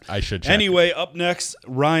on that. I should check. Anyway, up next,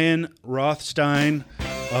 Ryan Rothstein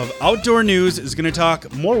of Outdoor News is going to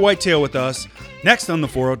talk more whitetail with us next on the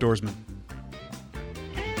 4 Outdoorsmen.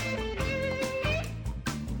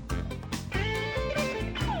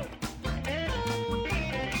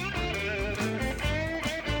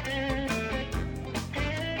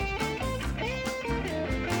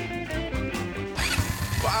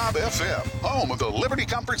 Bob FM, home of the Liberty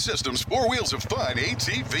Comfort Systems 4 Wheels of Fun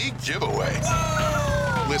ATV giveaway.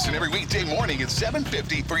 Listen every weekday morning at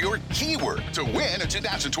 7:50 for your keyword to win a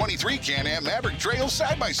 2023 Can-Am Maverick Trail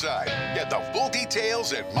side-by-side. Get the full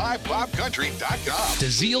details at mybobcountry.com.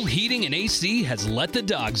 DeZiel Heating and AC has let the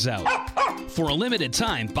dogs out. For a limited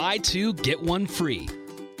time, buy 2, get 1 free.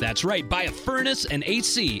 That's right, buy a furnace and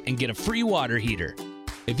AC and get a free water heater.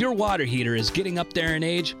 If your water heater is getting up there in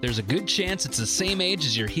age, there's a good chance it's the same age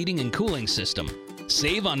as your heating and cooling system.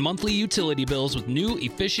 Save on monthly utility bills with new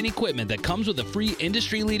efficient equipment that comes with a free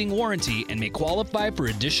industry-leading warranty and may qualify for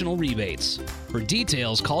additional rebates. For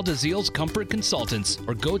details, call DeZiel's Comfort Consultants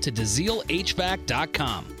or go to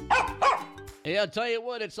DeZielHVAC.com. Hey, I'll tell you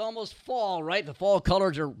what, it's almost fall, right? The fall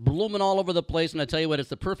colors are blooming all over the place, and I tell you what, it's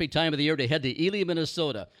the perfect time of the year to head to Ely,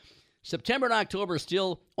 Minnesota. September and October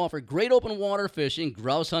still offer great open water fishing.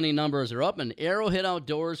 Grouse hunting numbers are up, and Arrowhead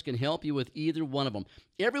Outdoors can help you with either one of them.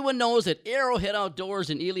 Everyone knows that Arrowhead Outdoors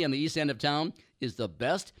in Ely on the east end of town is the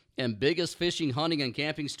best and biggest fishing, hunting, and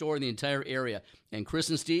camping store in the entire area. And Chris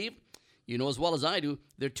and Steve, you know as well as I do,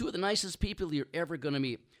 they're two of the nicest people you're ever going to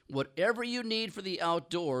meet. Whatever you need for the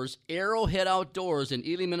outdoors, Arrowhead Outdoors in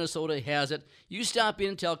Ely, Minnesota has it. You stop in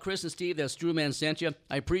and tell Chris and Steve that Strewman sent you.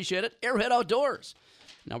 I appreciate it. Arrowhead Outdoors.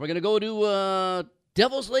 Now we're going to go to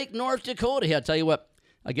Devil's Lake, North Dakota. Hey, I'll tell you what.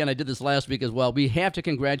 Again, I did this last week as well. We have to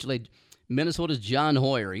congratulate Minnesota's John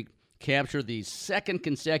Hoyer. He captured the second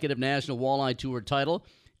consecutive National Walleye Tour title,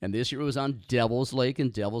 and this year it was on Devil's Lake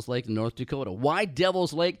in Devil's Lake, North Dakota. Why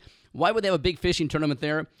Devil's Lake? Why would they have a big fishing tournament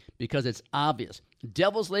there? Because it's obvious.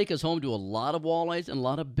 Devil's Lake is home to a lot of walleyes and a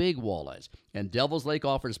lot of big walleyes. And Devil's Lake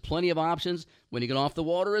offers plenty of options when you get off the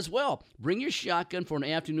water as well. Bring your shotgun for an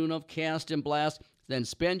afternoon of cast and blast, then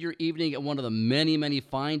spend your evening at one of the many, many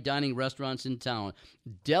fine dining restaurants in town.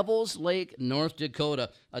 Devil's Lake, North Dakota.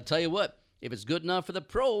 I'll tell you what, if it's good enough for the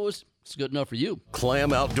pros, it's good enough for you.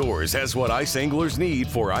 Clam Outdoors has what ice anglers need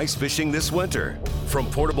for ice fishing this winter. From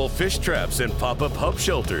portable fish traps and pop-up hub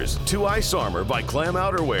shelters to ice armor by Clam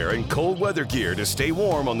outerwear and cold weather gear to stay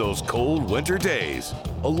warm on those cold winter days.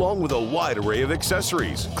 Along with a wide array of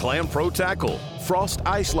accessories, Clam Pro Tackle, Frost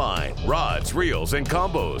Ice Line, rods, reels, and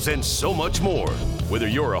combos, and so much more. Whether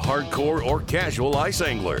you're a hardcore or casual ice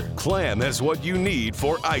angler, Clam has what you need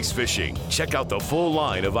for ice fishing. Check out the full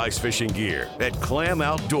line of ice fishing gear at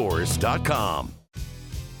clamoutdoors.com.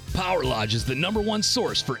 Power Lodge is the #1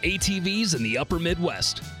 source for ATVs in the upper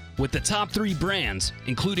Midwest. With the top 3 brands,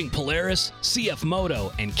 including Polaris, CF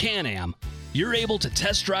Moto, and Can-Am, you're able to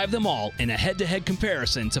test drive them all in a head-to-head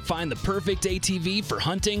comparison to find the perfect ATV for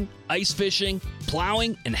hunting, ice fishing,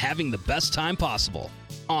 plowing, and having the best time possible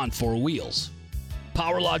on 4 wheels.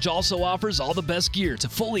 Power Lodge also offers all the best gear to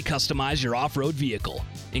fully customize your off-road vehicle,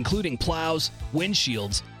 including plows,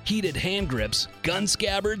 windshields, heated hand grips, gun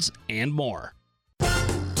scabbards, and more.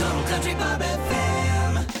 Total Country Bob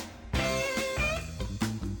FM.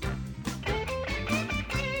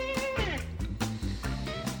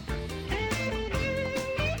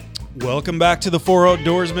 Welcome back to the 4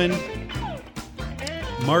 Outdoorsmen.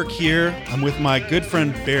 Mark here. I'm with my good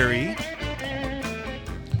friend Barry.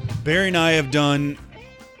 Barry and I have done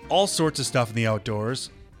all sorts of stuff in the outdoors.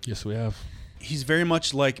 Yes, we have. He's very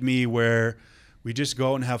much like me where we just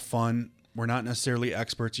go out and have fun. We're not necessarily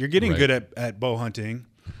experts. You're getting good at bow hunting,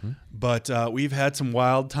 but we've had some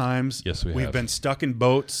wild times. Yes, we have. We've been stuck in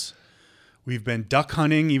boats. We've been duck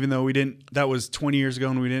hunting, even though we didn't. That was 20 years ago,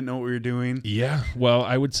 and we didn't know what we were doing. Yeah, well,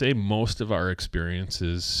 I would say most of our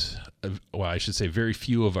experiences, well, I should say very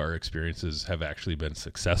few of our experiences have actually been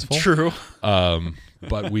successful. True.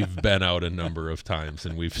 But we've been out a number of times,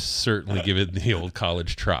 and we've certainly given the old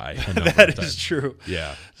college try. That is true.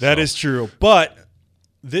 Yeah. That is true. But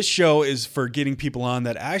this show is for getting people on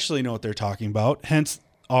that actually know what they're talking about. Hence,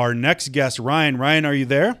 our next guest, Ryan. Ryan, are you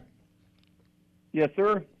there? Yes,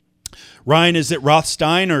 sir. Ryan, is it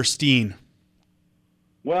Rothstein or Steen?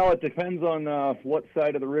 Well, it depends on what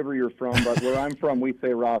side of the river you're from, but where I'm from, we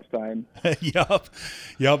say Rothstein.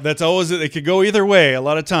 Yep. That's always it. It could go either way a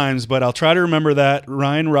lot of times, but I'll try to remember that.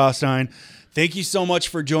 Ryan Rothstein, thank you so much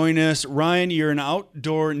for joining us. Ryan, you're an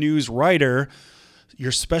outdoor news writer.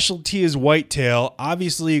 Your specialty is whitetail.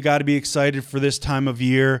 Obviously, you got to be excited for this time of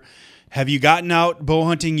year. Have you gotten out bow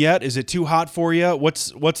hunting yet? Is it too hot for you?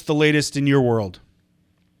 What's the latest in your world?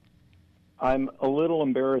 I'm a little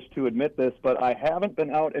embarrassed to admit this, but I haven't been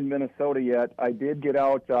out in Minnesota yet. I did get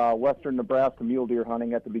out western Nebraska mule deer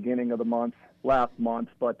hunting at the beginning of the month, last month.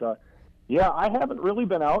 But, yeah, I haven't really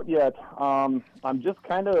been out yet. I'm just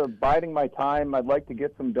kind of biding my time. I'd like to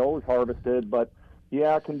get some does harvested. But,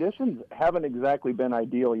 yeah, conditions haven't exactly been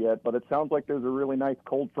ideal yet. But it sounds like there's a really nice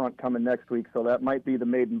cold front coming next week, so that might be the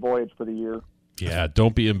maiden voyage for the year. Yeah,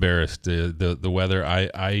 don't be embarrassed. The weather,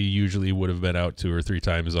 I usually would have been out 2 or 3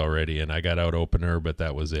 times already, and I got out opener, but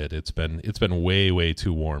that was it. It's been way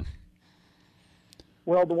too warm.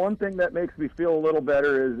 Well, the one thing that makes me feel a little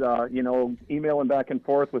better is, emailing back and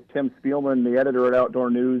forth with Tim Spielman, the editor at Outdoor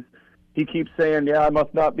News. He keeps saying, yeah, I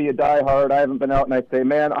must not be a diehard. I haven't been out. And I say,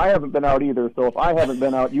 man, I haven't been out either. So if I haven't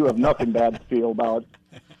been out, you have nothing bad to feel about.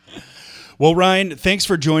 Well, Ryan, thanks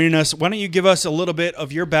for joining us. Why don't you give us a little bit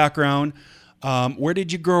of your background? Where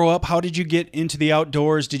did you grow up? How did you get into the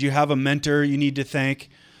outdoors? Did you have a mentor you need to thank?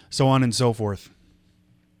 So on and so forth.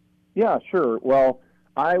 Yeah, sure. Well,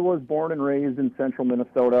 I was born and raised in central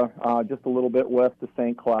Minnesota, just a little bit west of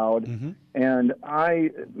St. Cloud. And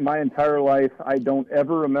my entire life, I don't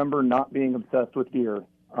ever remember not being obsessed with deer.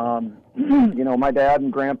 My dad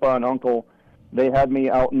and grandpa and uncle, they had me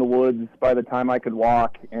out in the woods by the time I could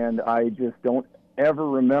walk, and I just don't ever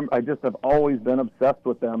remember. I just have always been obsessed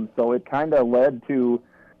with them. So it kind of led to,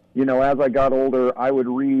 as I got older, I would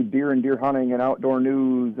read Deer and Deer Hunting and Outdoor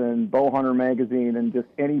News and Bow Hunter magazine and just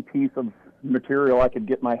any piece of material I could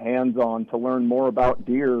get my hands on to learn more about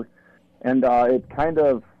deer. And it kind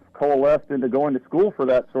of coalesced into going to school for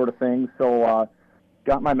that sort of thing. So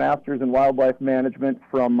got my master's in wildlife management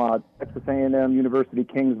from Texas A&M University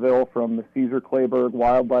Kingsville, from the Caesar Clayburgh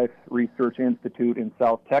Wildlife Research Institute in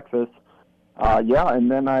South Texas. And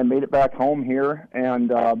then I made it back home here and,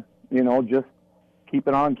 just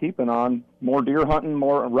keeping on, more deer hunting,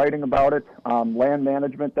 more writing about it, land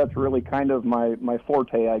management. That's really kind of my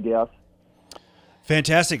forte, I guess.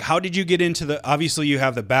 Fantastic. How did you get into obviously you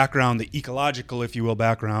have the background, the ecological, if you will,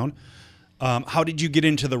 background. How did you get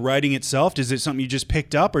into the writing itself? Is it something you just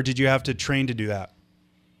picked up, or did you have to train to do that?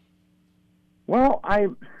 Well, I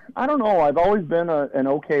don't know. I've always been an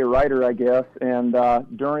okay writer, I guess. And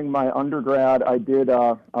during my undergrad, I did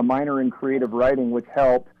a minor in creative writing, which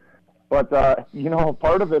helped. But,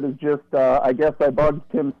 part of it is just, I guess I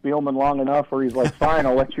bugged Tim Spielman long enough where he's like, fine,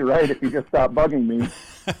 I'll let you write if you just stop bugging me.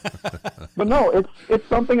 But no, it's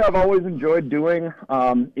something I've always enjoyed doing.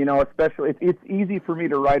 Especially, it's easy for me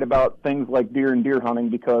to write about things like deer and deer hunting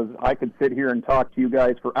because I could sit here and talk to you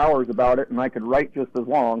guys for hours about it, and I could write just as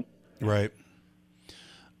long. Right.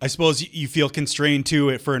 I suppose you feel constrained,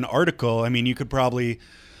 too, for an article. I mean, you could probably,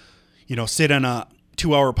 sit on a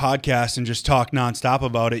 2-hour podcast and just talk nonstop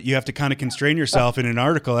about it. You have to kind of constrain yourself in an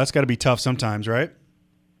article. That's got to be tough sometimes, right?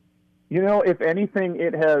 If anything,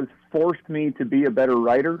 it has forced me to be a better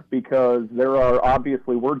writer because there are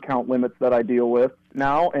obviously word count limits that I deal with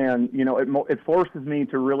now. And, it forces me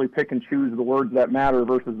to really pick and choose the words that matter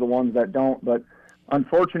versus the ones that don't. But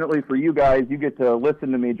unfortunately for you guys, you get to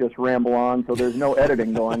listen to me just ramble on, so there's no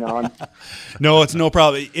editing going on. No, it's no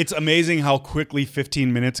problem. It's amazing how quickly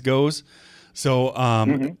 15 minutes goes. So,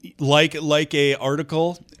 like a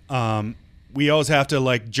article, we always have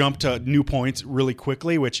to jump to new points really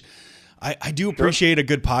quickly, which I do appreciate a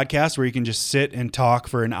good podcast where you can just sit and talk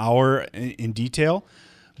for an hour in detail.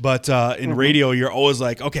 But in radio, you're always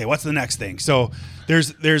like, okay, what's the next thing? So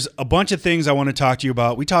there's a bunch of things I want to talk to you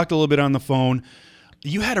about. We talked a little bit on the phone.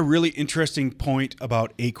 You had a really interesting point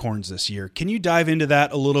about acorns this year. Can you dive into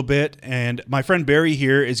that a little bit? And my friend Barry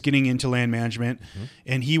here is getting into land management,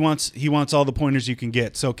 and he wants all the pointers you can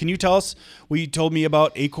get. So can you tell us what you told me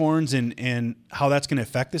about acorns and how that's going to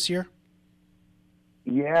affect this year?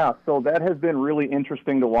 Yeah, so that has been really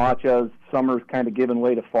interesting to watch as summer's kind of given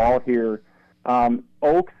way to fall here.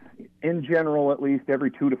 Oaks, in general, at least every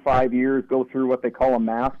 2 to 5 years, go through what they call a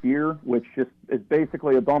mast year, which just is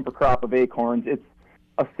basically a bumper crop of acorns. It's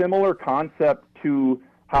a similar concept to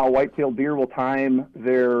how whitetail deer will time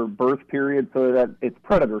their birth period so that it's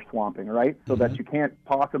predator swamping, right? So that you can't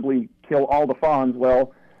possibly kill all the fawns.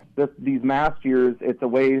 Well, these mast years, it's a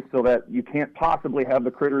way so that you can't possibly have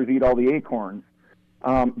the critters eat all the acorns.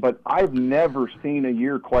 But I've never seen a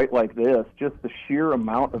year quite like this. Just the sheer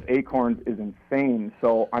amount of acorns is insane.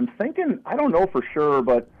 So I'm thinking, I don't know for sure,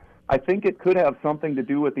 but I think it could have something to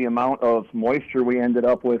do with the amount of moisture we ended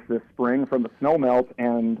up with this spring from the snowmelt,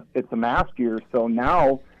 and it's a mast year. So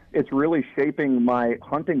now it's really shaping my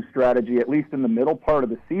hunting strategy, at least in the middle part of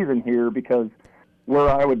the season here, because where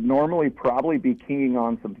I would normally probably be keying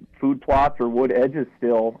on some food plots or wood edges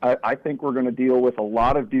still, I think we're going to deal with a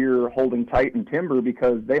lot of deer holding tight in timber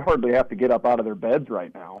because they hardly have to get up out of their beds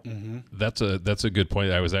right now. That's a good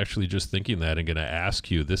point. I was actually just thinking that and going to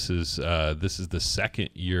ask you. This is the second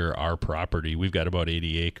year our property. We've got about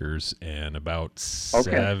 80 acres and about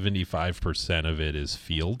 75% of it is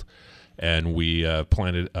field. And we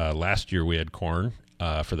planted last year. We had corn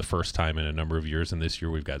for the first time in a number of years, and this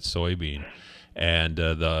year we've got soybean. And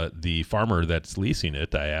the farmer that's leasing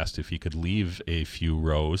it, I asked if he could leave a few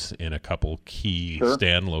rows in a couple key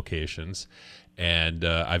stand locations. And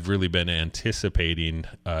I've really been anticipating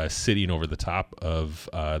sitting over the top of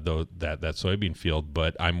that soybean field.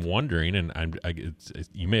 But I'm wondering, and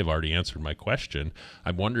you may have already answered my question,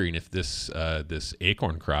 I'm wondering if this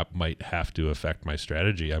acorn crop might have to affect my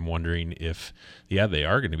strategy. I'm wondering if, they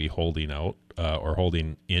are going to be holding out or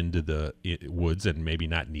holding into the woods and maybe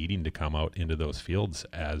not needing to come out into those fields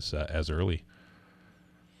as early.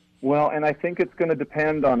 Well, and I think it's going to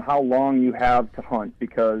depend on how long you have to hunt,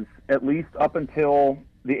 because at least up until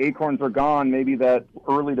the acorns are gone, maybe that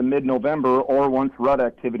early to mid-November, or once rut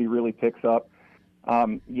activity really picks up.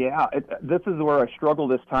 This is where I struggle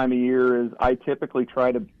this time of year. Is I typically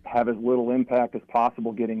try to have as little impact as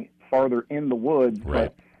possible getting farther in the woods.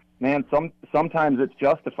 Right. But man, sometimes it's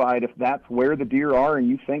justified if that's where the deer are and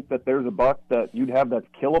you think that there's a buck that you'd have that's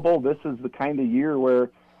killable. This is the kind of year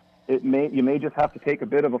where you may just have to take a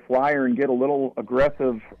bit of a flyer and get a little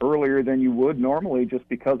aggressive earlier than you would normally, just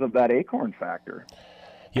because of that acorn factor.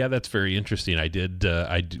 Yeah, that's very interesting.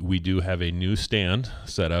 We do have a new stand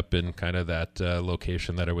set up in kind of that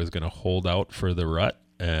location that I was going to hold out for the rut,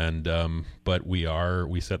 and but we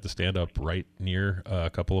set the stand up right near a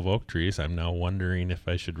couple of oak trees. I'm now wondering if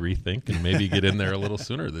I should rethink and maybe get in there a little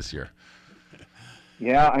sooner this year.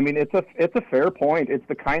 Yeah, I mean, it's a fair point. It's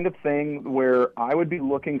the kind of thing where I would be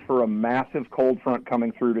looking for a massive cold front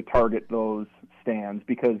coming through to target those stands,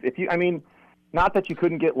 because not that you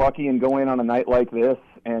couldn't get lucky and go in on a night like this,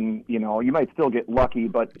 and you might still get lucky,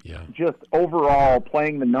 but just overall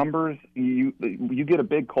playing the numbers, you get a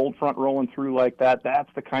big cold front rolling through like that. That's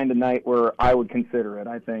the kind of night where I would consider it,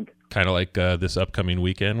 I think. Kind of like this upcoming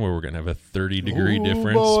weekend, where we're going to have a 30-degree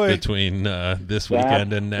difference between this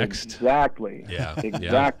weekend and next. Exactly. Yeah.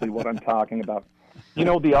 Exactly what I'm talking about.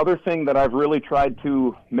 The other thing that I've really tried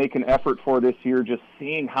to make an effort for this year, just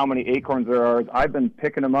seeing how many acorns there are, is I've been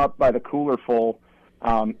picking them up by the cooler full.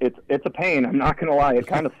 It's a pain, I'm not going to lie. It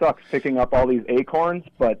kind of sucks picking up all these acorns,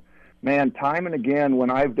 but man, time and again, when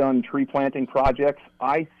I've done tree planting projects,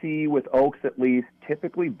 I see with oaks at least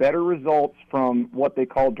typically better results from what they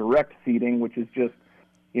call direct seeding, which is just,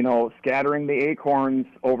 scattering the acorns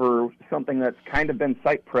over something that's kind of been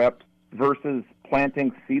site prepped, versus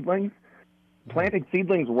planting seedlings. Planting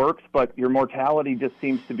seedlings works, but your mortality just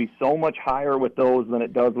seems to be so much higher with those than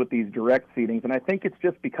it does with these direct seedings. And I think it's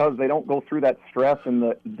just because they don't go through that stress, and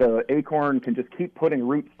the acorn can just keep putting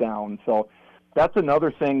roots down. So that's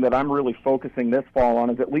another thing that I'm really focusing this fall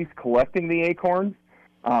on, is at least collecting the acorns,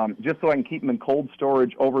 just so I can keep them in cold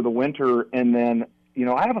storage over the winter. And then,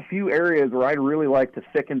 I have a few areas where I'd really like to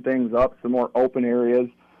thicken things up, some more open areas.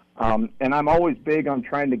 And I'm always big on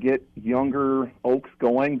trying to get younger oaks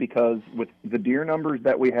going, because with the deer numbers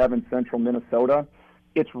that we have in central Minnesota,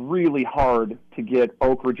 it's really hard to get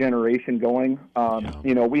oak regeneration going.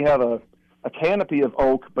 We have a canopy of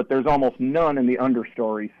oak, but there's almost none in the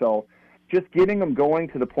understory. So just getting them going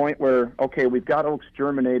to the point where, okay, we've got oaks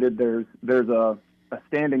germinated, there's a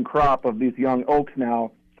standing crop of these young oaks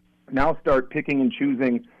now start picking and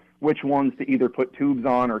choosing which ones to either put tubes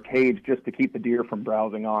on or cage, just to keep the deer from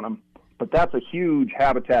browsing on them. But that's a huge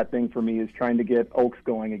habitat thing for me, is trying to get oaks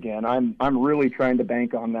going again. I'm really trying to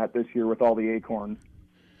bank on that this year with all the acorns.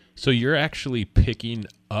 So you're actually picking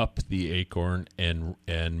up the acorn and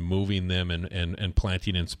moving them and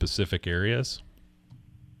planting in specific areas?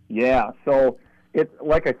 Yeah, so it's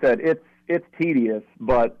like I said, it's tedious,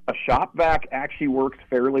 but a shop vac actually works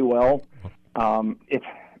fairly well.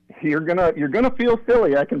 You're gonna feel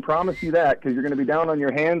silly, I can promise you that, because you're gonna be down on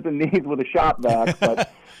your hands and knees with a shop vac.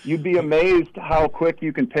 But you'd be amazed how quick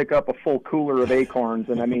you can pick up a full cooler of acorns.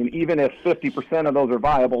 And I mean, even if 50% of those are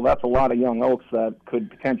viable, that's a lot of young oaks that could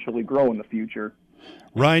potentially grow in the future.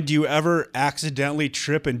 Ryan, do you ever accidentally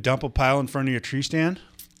trip and dump a pile in front of your tree stand?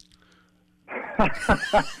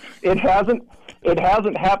 It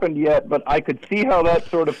hasn't happened yet, but I could see how that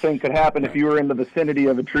sort of thing could happen if you were in the vicinity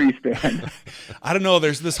of a tree stand. I don't know.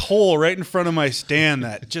 There's this hole right in front of my stand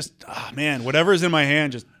that just, whatever's in my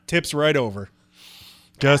hand just tips right over.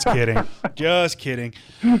 Just kidding. Just kidding.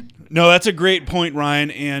 No, that's a great point, Ryan.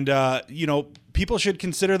 And, people should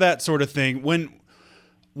consider that sort of thing.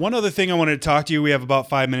 One other thing I wanted to talk to you, we have about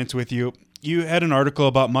 5 minutes with you. You had an article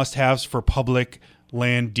about must-haves for public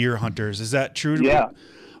land deer hunters. Is that true? Yeah.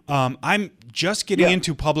 I'm just getting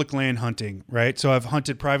into public land hunting, right? So I've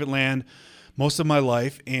hunted private land most of my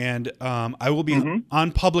life, and I will be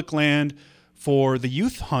on public land for the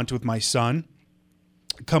youth hunt with my son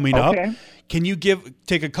coming up. Can you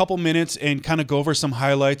take a couple minutes and kind of go over some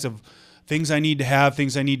highlights of things I need to have,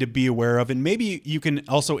 things I need to be aware of, and maybe you can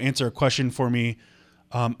also answer a question for me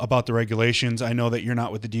about the regulations. I know that you're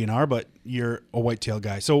not with the DNR, but you're a whitetail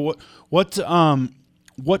guy. So what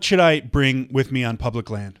should I bring with me on public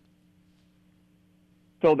land?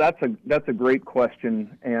 So that's a great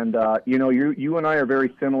question, and you and I are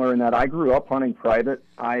very similar in that I grew up hunting private.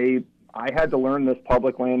 I had to learn this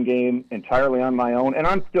public land game entirely on my own, and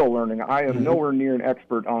I'm still learning. I am nowhere near an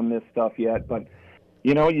expert on this stuff yet, but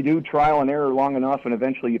you do trial and error long enough, and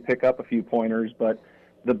eventually you pick up a few pointers. But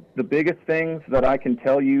The biggest things that I can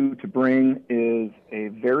tell you to bring is a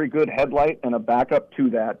very good headlight and a backup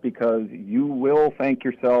to that, because you will thank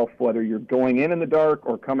yourself, whether you're going in the dark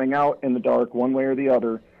or coming out in the dark, one way or the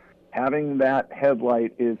other. Having that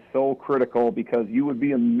headlight is so critical, because you would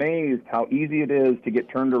be amazed how easy it is to get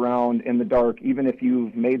turned around in the dark, even if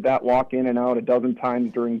you've made that walk in and out a dozen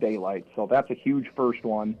times during daylight. So that's a huge first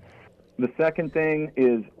one. The second thing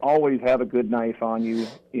is always have a good knife on you.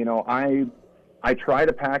 You know, I try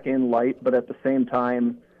to pack in light, but at the same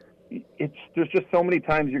time, there's just so many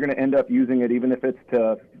times you're going to end up using it, even if it's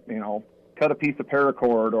to, you know, cut a piece of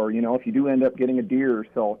paracord, or, you know, if you do end up getting a deer.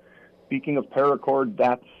 So speaking of paracord,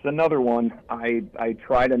 that's another one. I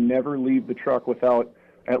try to never leave the truck without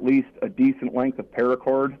at least a decent length of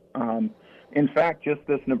paracord. In fact, just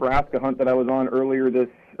this Nebraska hunt that I was on earlier this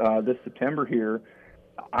September here,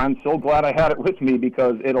 I'm so glad I had it with me,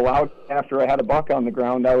 because it allowed, after I had a buck on the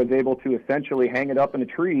ground, I was able to essentially hang it up in a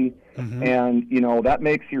tree. And, you know, that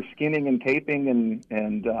makes your skinning and caping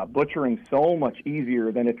and butchering so much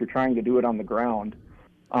easier than if you're trying to do it on the ground.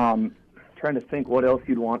 Trying to think what else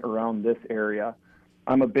you'd want around this area.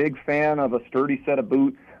 I'm a big fan of a sturdy set of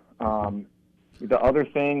boots. The other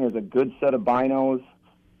thing is a good set of binos.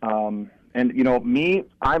 And, you know, me,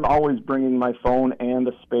 I'm always bringing my phone and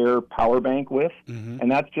a spare power bank with, and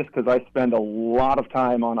that's just because I spend a lot of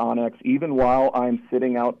time on Onyx, even while I'm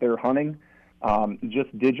sitting out there hunting,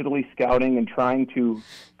 just digitally scouting and trying to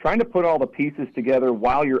put all the pieces together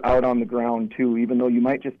while you're out on the ground, too, even though you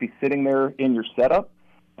might just be sitting there in your setup.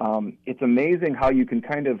 It's amazing how you can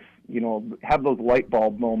kind of, you know, have those light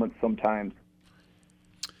bulb moments sometimes.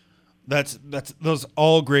 That's those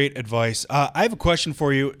all great advice. I have a question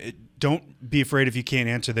for you. Don't be afraid if you can't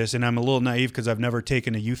answer this, and I'm a little naive because I've never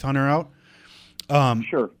taken a youth hunter out.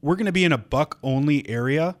 Sure. We're going to be in a buck-only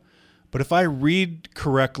area, but if I read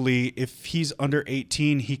correctly, if he's under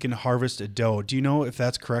 18, he can harvest a doe. Do you know if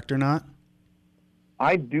that's correct or not?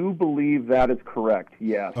 I do believe that is correct,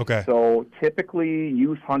 yes. Okay. So typically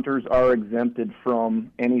youth hunters are exempted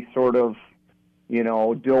from any sort of, you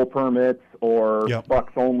know, dill permits or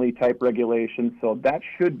bucks-only type regulations, so that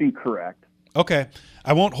should be correct. Okay.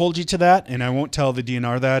 I won't hold you to that, and I won't tell the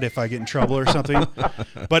DNR that if I get in trouble or something.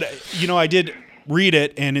 But, you know, I did read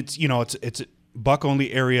it, and it's, you know, it's a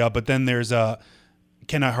buck-only area, but then there's a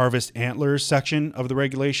can I harvest antlers section of the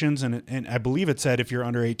regulations, and I believe it said if you're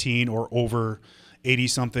under 18 or over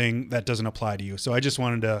 80-something, that doesn't apply to you. So I just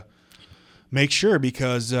wanted to make sure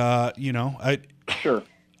because, you know,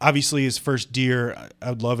 obviously his first deer, I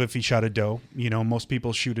would love if he shot a doe. You know, most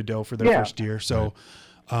people shoot a doe for their first deer. So,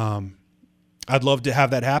 I'd love to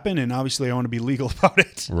have that happen, and obviously I want to be legal about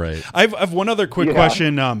it. Right. I've one other quick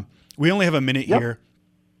question. We only have a minute here,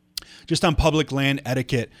 just on public land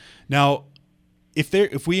etiquette. Now,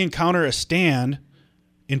 if we encounter a stand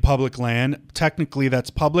in public land, technically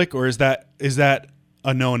that's public, or is that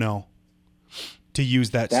a no-no to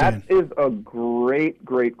use that stand? That is a great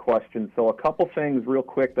question. So a couple things real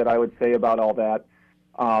quick that I would say about all that.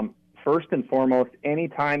 First and foremost, any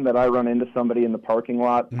time that I run into somebody in the parking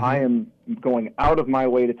lot, I am going out of my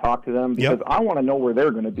way to talk to them because I want to know where they're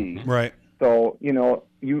going to be. Right. So, you know,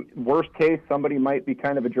 worst case, somebody might be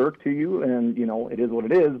kind of a jerk to you, and, you know, it is what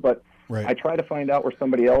it is, but I try to find out where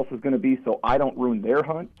somebody else is going to be so I don't ruin their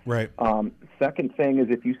hunt. Right. Second thing is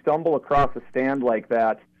if you stumble across a stand like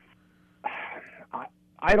that,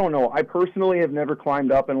 I don't know. I personally have never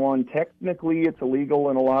climbed up in one. Technically, it's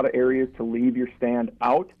illegal in a lot of areas to leave your stand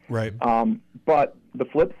out. Right. But the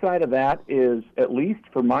flip side of that is, at least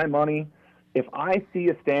for my money, if I see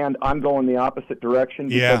a stand, I'm going the opposite direction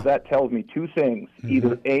because that tells me two things.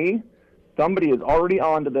 Either A, somebody is already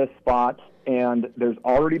onto this spot and there's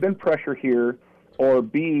already been pressure here, or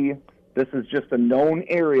B, this is just a known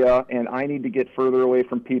area and I need to get further away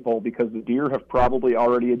from people because the deer have probably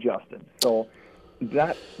already adjusted. So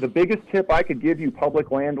the biggest tip I could give you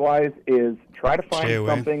public land-wise is try to find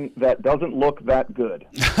something that doesn't look that good.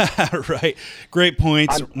 Right. Great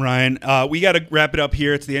points, Ryan. We got to wrap it up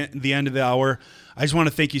here. It's the end of the hour. I just want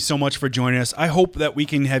to thank you so much for joining us. I hope that we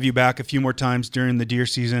can have you back a few more times during the deer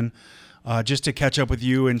season just to catch up with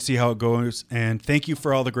you and see how it goes. And thank you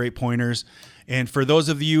for all the great pointers. And for those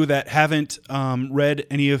of you that haven't read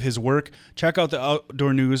any of his work, check out the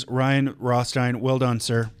Outdoor News. Ryan Rothstein, well done,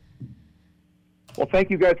 sir. Well, thank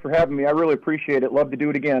you guys for having me. I really appreciate it. Love to do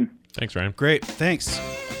it again. Thanks, Ryan. Great. Thanks.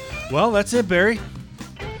 Well, that's it, Barry.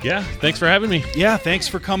 Yeah, thanks for having me. Yeah, thanks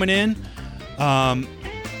for coming in. I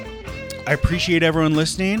appreciate everyone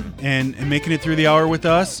listening and making it through the hour with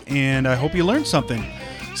us, and I hope you learned something.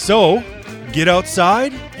 So, get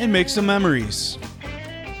outside and make some memories.